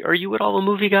 Are you at all a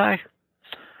movie guy?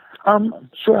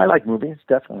 Sure, I like movies,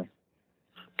 definitely.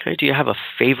 Okay. Do you have a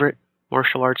favorite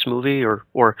martial arts movie, or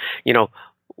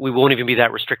we won't even be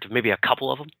that restrictive. Maybe a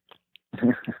couple of them.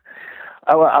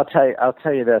 I'll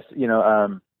tell you this.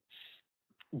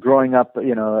 Growing up,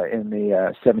 in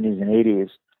the 70s and 80s,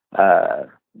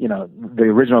 the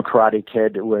original Karate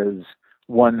Kid was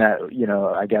one that,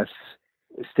 I guess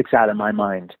sticks out in my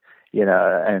mind,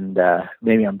 and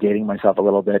maybe I'm dating myself a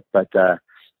little bit, but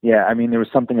yeah, I mean, there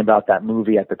was something about that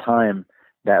movie at the time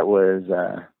that was,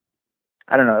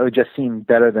 I don't know, it just seemed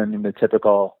better than the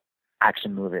typical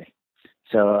action movie.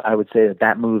 So I would say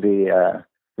that movie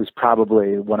was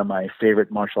probably one of my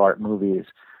favorite martial art movies,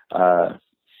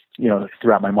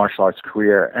 throughout my martial arts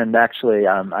career. And actually,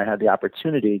 I had the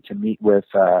opportunity to meet with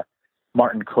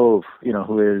Martin Kove,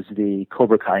 who is the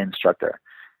Cobra Kai instructor.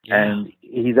 Yeah. And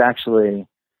he's actually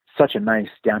such a nice,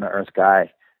 down-to-earth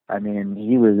guy. I mean,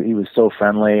 he was so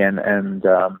friendly and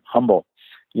humble,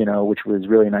 which was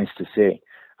really nice to see.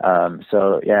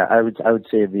 So yeah, I would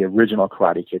say the original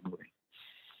Karate Kid movie.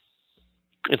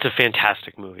 It's a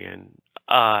fantastic movie, and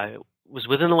it was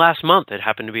within the last month. It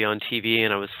happened to be on TV,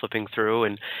 and I was flipping through,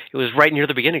 and it was right near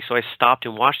the beginning, so I stopped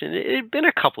and watched it. It had been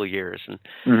a couple of years,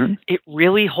 and it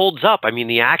really holds up. I mean,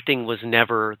 the acting was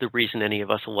never the reason any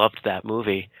of us loved that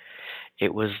movie.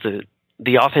 It was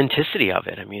the authenticity of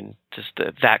it. I mean, just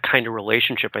that kind of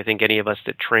relationship. I think any of us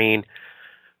that train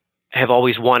have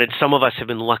always wanted. Some of us have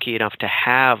been lucky enough to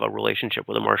have a relationship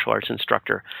with a martial arts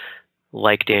instructor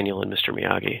like Daniel and Mr.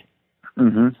 Miyagi.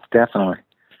 Definitely.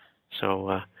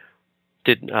 So,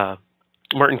 did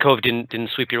Martin Kove didn't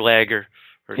sweep your leg, or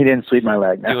he didn't sweep my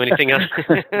leg? No. Do anything else?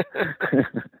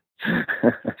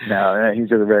 No,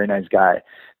 he's a very nice guy.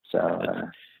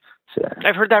 So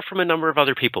I've heard that from a number of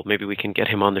other people. Maybe we can get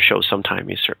him on the show sometime.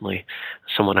 He's certainly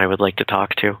someone I would like to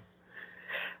talk to.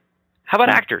 How about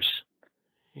actors?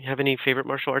 You have any favorite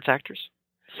martial arts actors?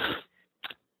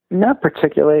 Not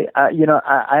particularly. I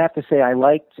have to say I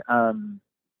liked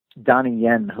Donnie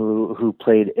Yen, who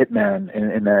played Ip Man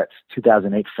in that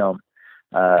 2008 film.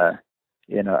 So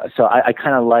I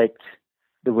kind of liked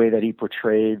the way that he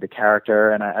portrayed the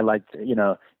character, and I liked,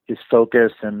 his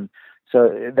focus, and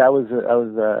so that was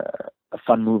a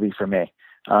fun movie for me.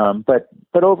 But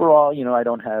overall, I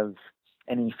don't have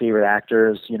any favorite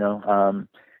actors.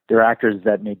 There are actors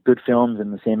that make good films,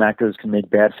 and the same actors can make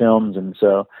bad films, and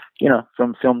so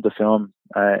from film to film,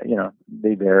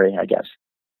 they vary, I guess.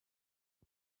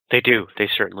 They do. They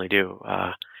certainly do.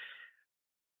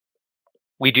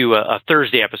 We do a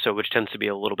Thursday episode, which tends to be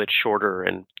a little bit shorter,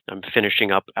 and I'm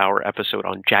finishing up our episode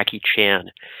on Jackie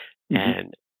Chan.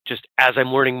 And just as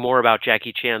I'm learning more about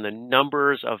Jackie Chan, the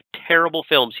numbers of terrible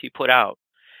films he put out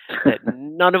that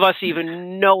none of us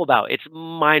even know about, it's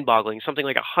mind-boggling. Something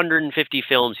like 150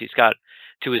 films he's got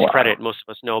to his credit. Most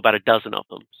of us know about a dozen of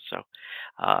them. So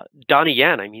Donnie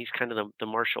Yen, I mean, he's kind of the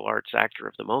martial arts actor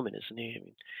of the moment, isn't he? I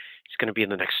mean, he's going to be in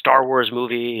the next Star Wars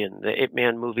movie and the Ip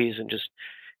Man movies, and just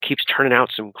keeps turning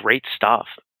out some great stuff.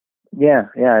 Yeah,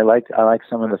 I like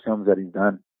some of the films that he's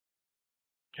done.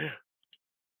 Yeah.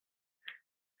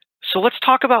 So let's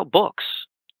talk about books.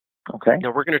 Okay.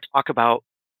 Now we're going to talk about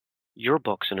your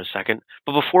books in a second,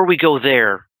 but before we go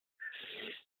there,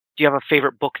 do you have a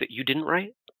favorite book that you didn't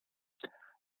write?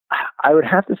 I would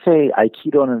have to say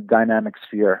Aikido in a Dynamic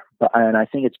Sphere, and I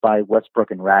think it's by Westbrook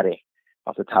and Ratty.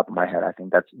 Off the top of my head, I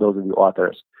think those are the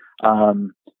authors.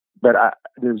 But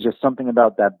there's just something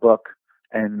about that book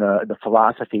and the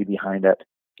philosophy behind it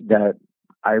that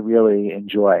I really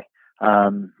enjoy.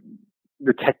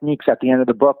 The techniques at the end of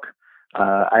the book,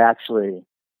 I actually,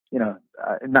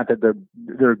 not that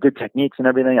they're good techniques and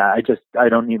everything. I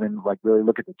don't even really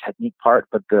look at the technique part,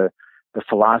 but the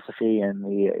philosophy and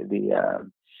the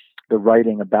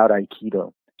writing about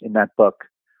Aikido in that book,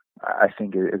 I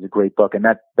think is a great book. And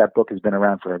that book has been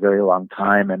around for a very long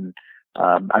time, and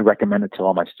I recommend it to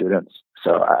all my students.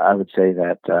 So I would say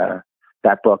that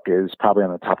that book is probably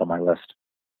on the top of my list.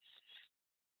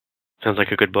 Sounds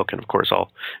like a good book. And of course,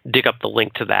 I'll dig up the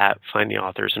link to that, find the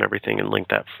authors and everything, and link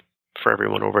that for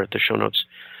everyone over at the show notes.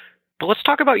 But let's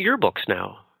talk about your books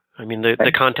now. I mean,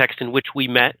 the context in which we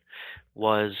met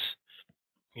was,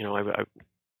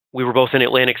 we were both in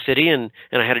Atlantic City, and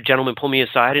I had a gentleman pull me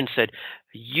aside and said,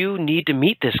 "You need to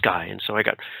meet this guy." And so I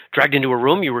got dragged into a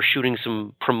room. You were shooting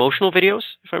some promotional videos,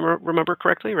 if I remember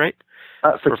correctly, right?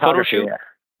 For a photo shoot.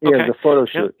 Yeah, okay. It was a photo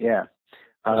shoot. Yeah.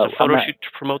 Was a photo shoot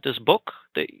to promote this book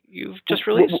that you've just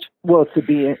released?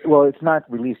 It's not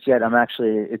released yet.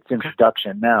 It's in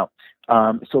production now.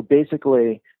 So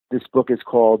basically, this book is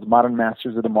called Modern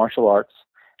Masters of the Martial Arts,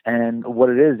 and what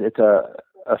it is, it's a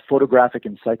photographic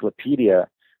encyclopedia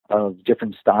of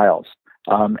different styles.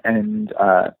 And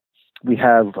we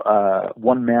have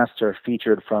one master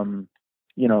featured from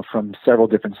several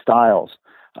different styles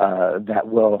that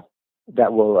will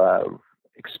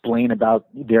explain about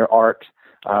their art,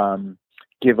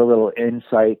 give a little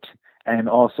insight, and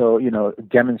also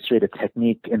demonstrate a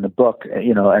technique in the book.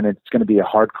 And it's going to be a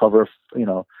hardcover,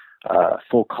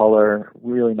 full color,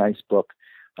 really nice book.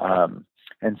 And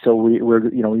so we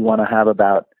want to have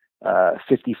about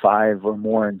 55 or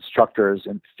more instructors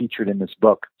featured in this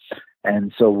book.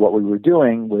 And so what we were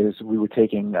doing was we were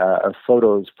taking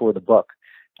photos for the book,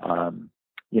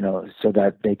 so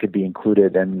that they could be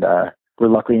included. And we're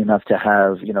lucky enough to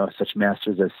have, such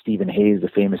masters as Stephen Hayes, the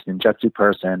famous ninjutsu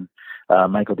person,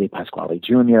 Michael De Pasquale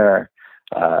Jr.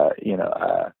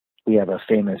 We have a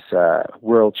famous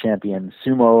world champion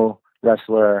sumo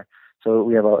wrestler. So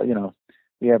we have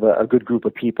a good group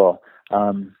of people.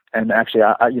 And actually,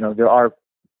 there are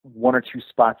one or two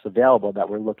spots available that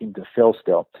we're looking to fill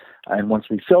still. And once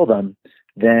we fill them,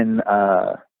 then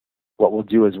what we'll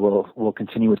do is we'll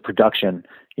continue with production.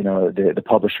 The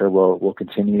publisher will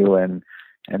continue, and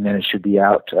then it should be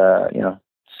out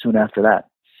soon after that.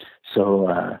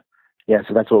 So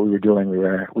so that's what we were doing. We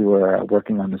were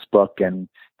working on this book and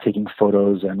taking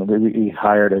photos, and we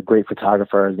hired a great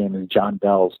photographer. His name is John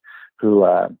Bells, who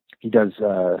he does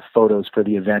photos for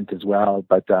the event as well.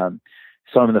 But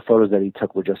some of the photos that he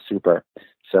took were just super.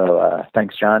 So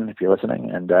thanks, John, if you're listening.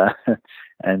 So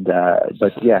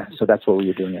that's what we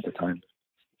were doing at the time.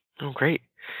 Oh, great.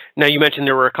 Now, you mentioned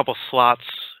there were a couple slots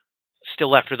still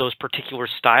left for those particular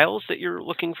styles that you're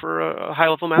looking for a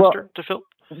high-level master to fill?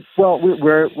 Well,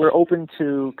 we're open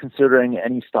to considering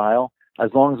any style,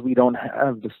 as long as we don't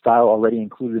have the style already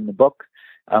included in the book.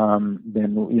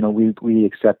 Then we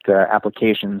accept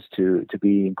applications to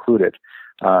be included.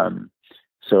 We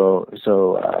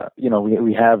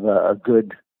have a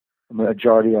good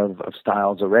majority of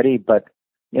styles already, but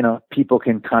people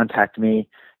can contact me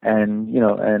and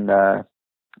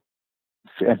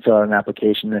fill out an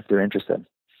application if they're interested,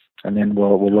 and then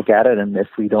we'll look at it. And if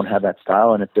we don't have that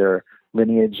style, and if their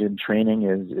lineage and training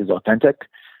is authentic,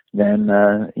 then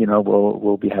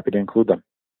we'll be happy to include them.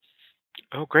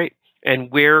 Oh, great.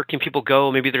 And where can people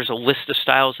go? Maybe there's a list of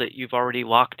styles that you've already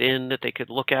locked in that they could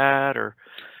look at, or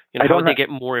how would they get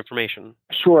more information?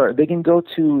 Sure. They can go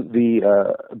to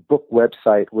the book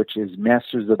website, which is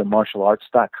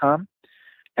mastersofthemartialarts.com.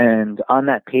 And on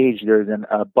that page, there's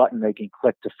a button they can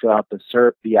click to fill out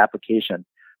the application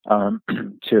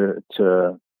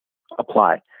to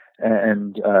apply.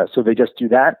 And so they just do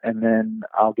that, and then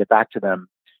I'll get back to them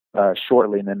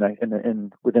shortly, and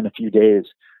then within a few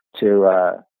days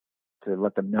to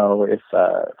let them know if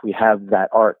we have that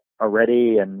art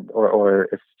already, or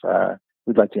if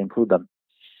we'd like to include them.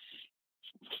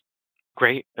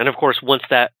 Great. And of course, once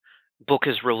that book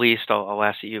is released, I'll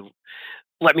ask that you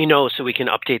let me know so we can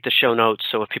update the show notes.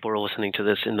 So if people are listening to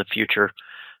this in the future,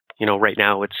 right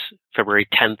now it's February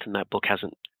 10th, and that book of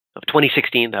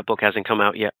 2016, that book hasn't come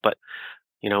out yet, but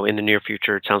in the near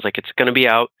future, it sounds like it's going to be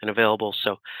out and available.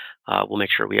 So we'll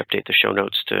make sure we update the show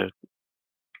notes to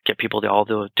get people to all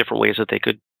the different ways that they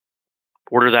could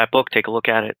order that book, take a look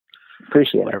at it.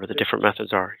 Appreciate whatever the different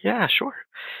methods are. Yeah, sure.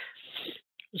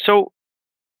 So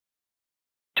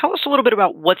tell us a little bit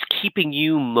about what's keeping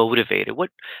you motivated.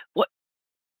 What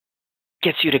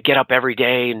gets you to get up every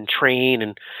day and train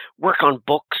and work on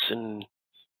books and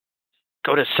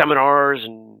go to seminars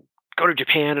and go to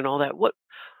Japan and all that?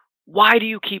 Why do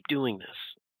you keep doing this?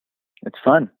 It's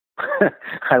fun.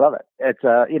 I love it. It's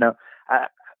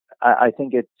I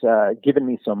think it's given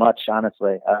me so much,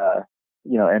 honestly,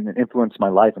 and it influenced my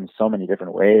life in so many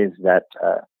different ways that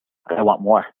I want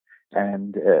more.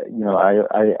 And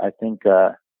I think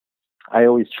I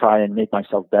always try and make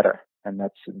myself better, and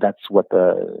that's what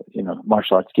the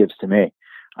martial arts gives to me.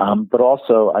 But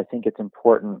also, I think it's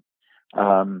important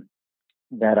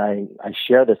that I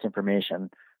share this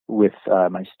information with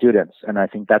my students, and I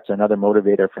think that's another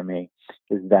motivator for me,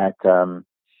 is that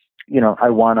I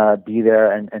want to be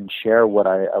there and share what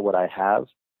I have,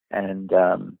 and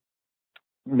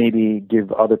maybe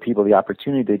give other people the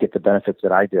opportunity to get the benefits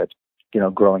that I did,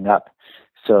 growing up.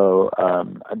 So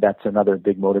that's another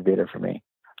big motivator for me.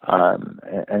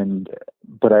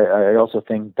 But I also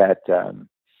think that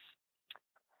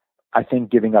I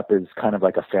think giving up is kind of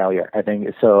like a failure. I think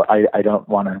so. I don't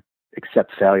want to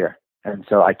accept failure, and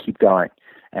so I keep going.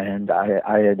 and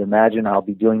I'd imagine I'll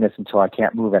be doing this until I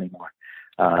can't move anymore.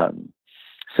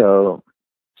 So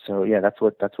yeah, that's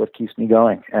what keeps me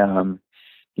going.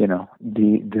 You know,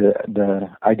 the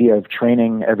idea of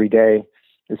training every day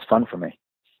is fun for me.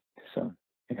 So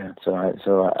yeah, so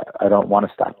I don't want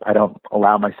to stop. I don't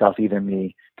allow myself even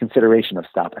the consideration of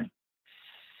stopping.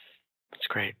 That's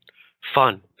great.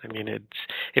 Fun. I mean,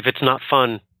 if it's not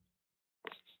fun,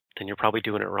 then you're probably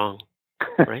doing it wrong,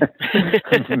 right?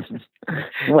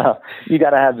 Well, you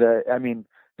got to have I mean,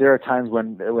 there are times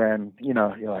when you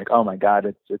know, you're like, oh my God,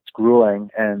 it's grueling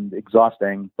and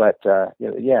exhausting, but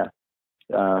yeah,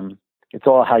 it's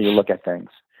all how you look at things.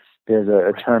 There's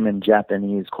a term in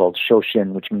Japanese called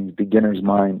shoshin, which means beginner's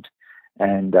mind,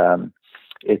 and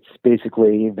it's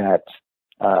basically that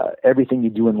everything you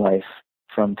do in life,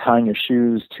 from tying your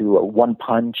shoes to a one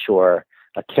punch or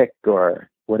a kick or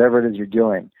whatever it is you're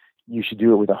doing, you should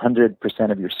do it with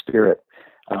 100% of your spirit,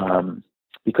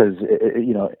 because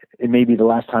you know, it may be the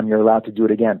last time you're allowed to do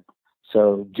it again.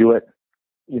 So do it,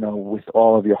 you know, with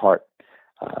all of your heart.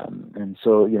 And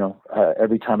so, you know,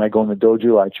 every time I go in the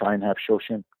dojo, I try and have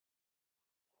shoshin.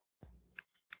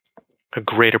 A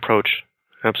great approach.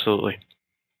 Absolutely.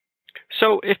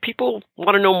 So if people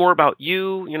want to know more about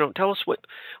you, you know, tell us what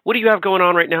do you have going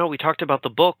on right now? We talked about the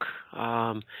book.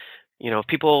 You know, if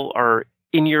people are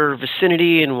in your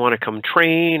vicinity and want to come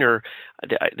train, or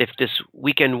if this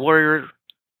Weekend Warrior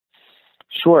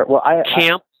Sure. Well,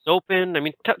 camp is open. I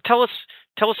mean, tell us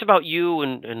about you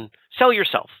and sell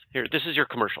yourself. Here, this is your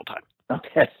commercial time.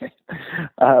 Okay.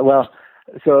 Well,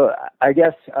 so I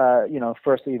guess, you know,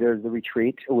 firstly, there's the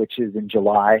retreat, which is in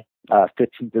July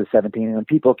 15th to 17th, and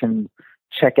people can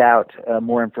check out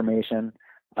more information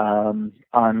on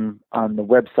the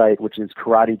website, which is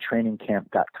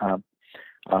karatetrainingcamp.com.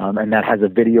 And that has a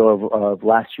video of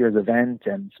last year's event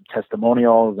and some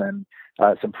testimonials and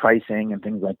some pricing and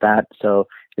things like that. So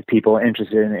if people are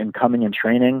interested in coming and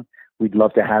training, we'd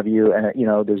love to have you. And, you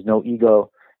know, there's no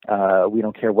ego. We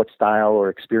don't care what style or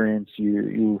experience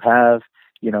you have.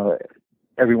 You know,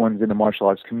 everyone's in the martial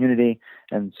arts community,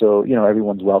 and so, you know,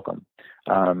 everyone's welcome.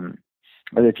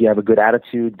 But if you have a good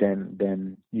attitude,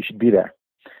 then you should be there.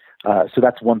 So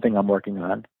that's one thing I'm working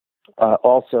on.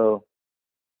 Also,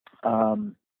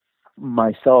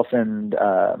 myself and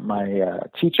my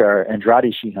teacher,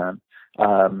 Andrade Shihan,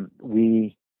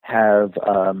 we have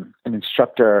an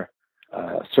instructor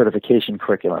certification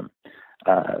curriculum,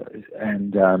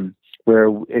 and where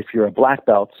if you're a black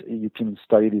belt, you can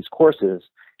study these courses,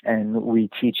 and we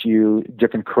teach you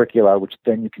different curricula, which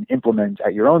then you can implement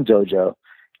at your own dojo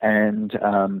and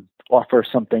offer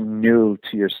something new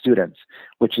to your students,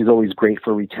 which is always great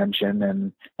for retention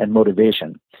and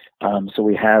motivation. So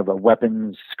we have a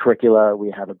weapons curricula,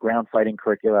 we have a ground fighting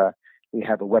curricula, we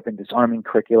have a weapon disarming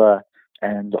curricula,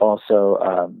 and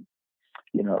also,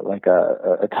 you know, like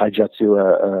a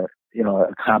taijutsu, you know,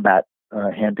 a combat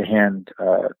hand-to-hand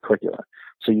curricula.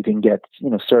 So you can get, you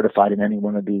know, certified in any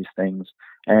one of these things.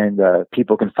 And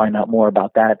people can find out more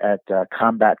about that at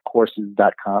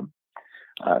combatcourses.com.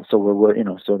 So we're, you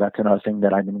know, so that's another thing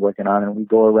that I've been working on. And we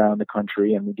go around the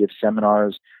country and we give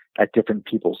seminars at different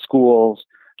people's schools.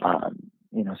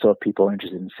 You know, so if people are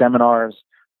interested in seminars,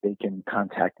 they can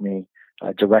contact me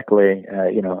directly,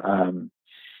 you know,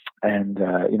 and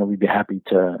you know, we'd be happy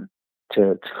to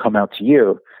come out to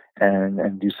you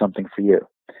and do something for you.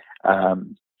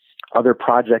 Other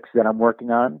projects that I'm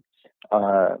working on,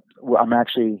 I'm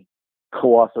actually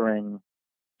co-authoring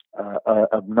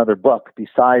another book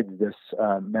besides this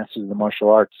Masters of the Martial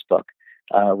Arts book.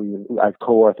 I've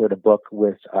co-authored a book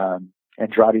with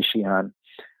Andrade Shihan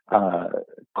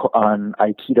on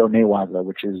Aikido Newaza,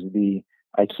 which is the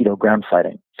Aikido ground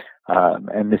fighting.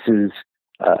 And this is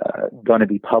going to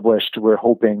be published, we're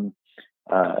hoping,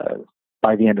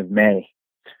 by the end of May.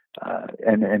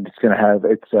 And it's going to have,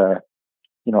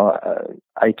 you know,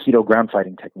 Aikido ground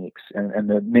fighting techniques. And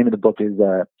the name of the book is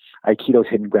Aikido's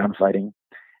Hidden Ground Fighting.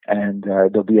 And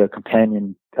there'll be a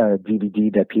companion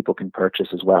DVD that people can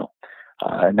purchase as well.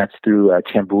 And that's through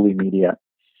Tambuli Media.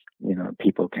 You know,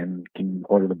 people can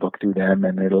order the book through them,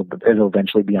 and it'll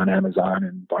eventually be on Amazon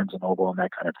and Barnes and Noble and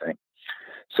that kind of thing.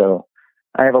 So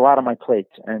I have a lot on my plate,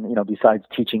 and, you know, besides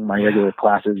teaching my regular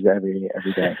classes every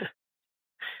day.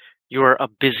 You are a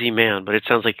busy man, but it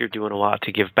sounds like you're doing a lot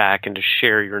to give back and to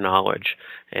share your knowledge,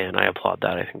 and I applaud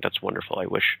that. I think that's wonderful. I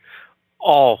wish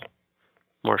all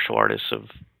martial artists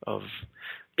of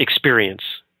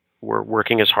experience were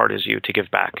working as hard as you to give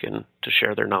back and to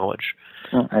share their knowledge.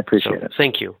 Well, I appreciate it.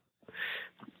 Thank you.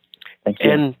 Thank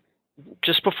you. And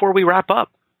just before we wrap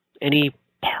up, any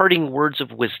parting words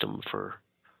of wisdom for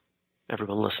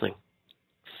everyone listening?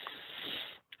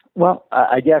 Well,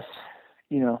 I guess,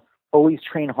 always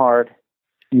train hard,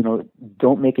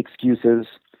 don't make excuses.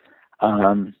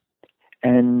 And,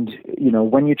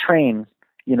 when you train,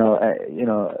 give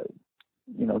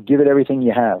it everything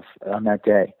you have on that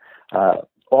day.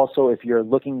 Also, if you're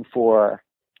looking for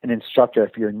an instructor,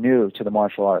 if you're new to the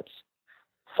martial arts,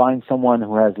 find someone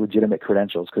who has legitimate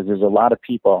credentials, because there's a lot of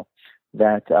people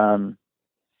that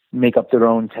make up their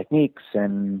own techniques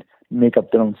and make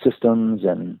up their own systems,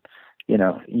 and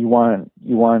you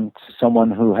want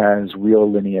someone who has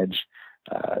real lineage.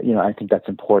 I think that's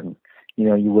important.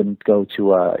 You wouldn't go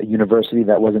to a university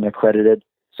that wasn't accredited,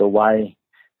 so why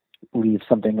leave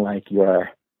something like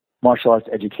your martial arts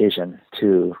education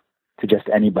to just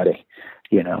anybody?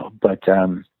 But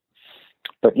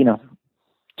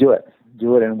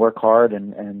do it and work hard,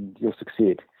 and you'll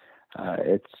succeed.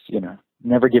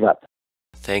 Never give up.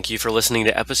 Thank you for listening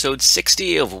to episode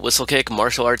 60 of Whistlekick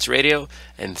Martial Arts Radio,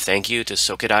 and thank you to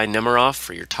Soke-Dai Nemeroff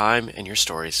for your time and your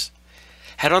stories.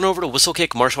 Head on over to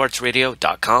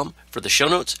whistlekickmartialartsradio.com for the show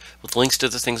notes with links to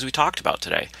the things we talked about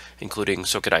today, including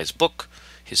Soke-Dai's book,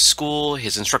 his school,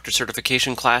 his instructor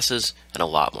certification classes, and a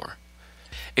lot more.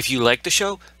 If you like the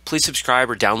show, please subscribe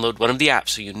or download one of the apps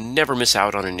so you never miss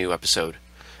out on a new episode.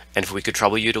 And if we could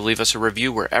trouble you to leave us a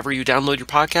review wherever you download your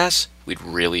podcasts, we'd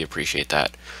really appreciate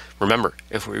that. Remember,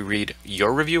 if we read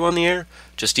your review on the air,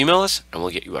 just email us and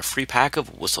we'll get you a free pack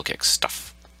of Whistlekick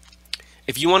stuff.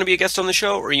 If you want to be a guest on the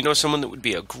show, or you know someone that would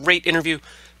be a great interview,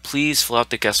 please fill out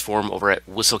the guest form over at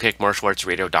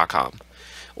whistlekickmartialartsradio.com.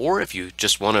 Or if you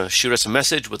just want to shoot us a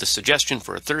message with a suggestion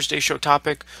for a Thursday show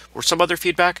topic or some other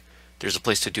feedback, there's a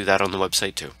place to do that on the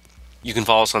website too. You can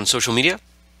follow us on social media.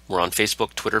 We're on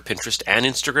Facebook, Twitter, Pinterest, and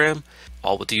Instagram,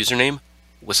 all with the username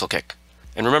Whistlekick.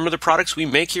 And remember, the products we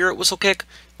make here at Whistlekick,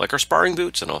 like our sparring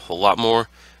boots and a whole lot more,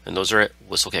 and those are at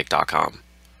whistlekick.com.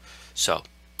 So,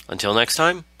 until next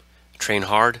time, train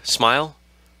hard, smile,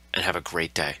 and have a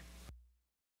great day.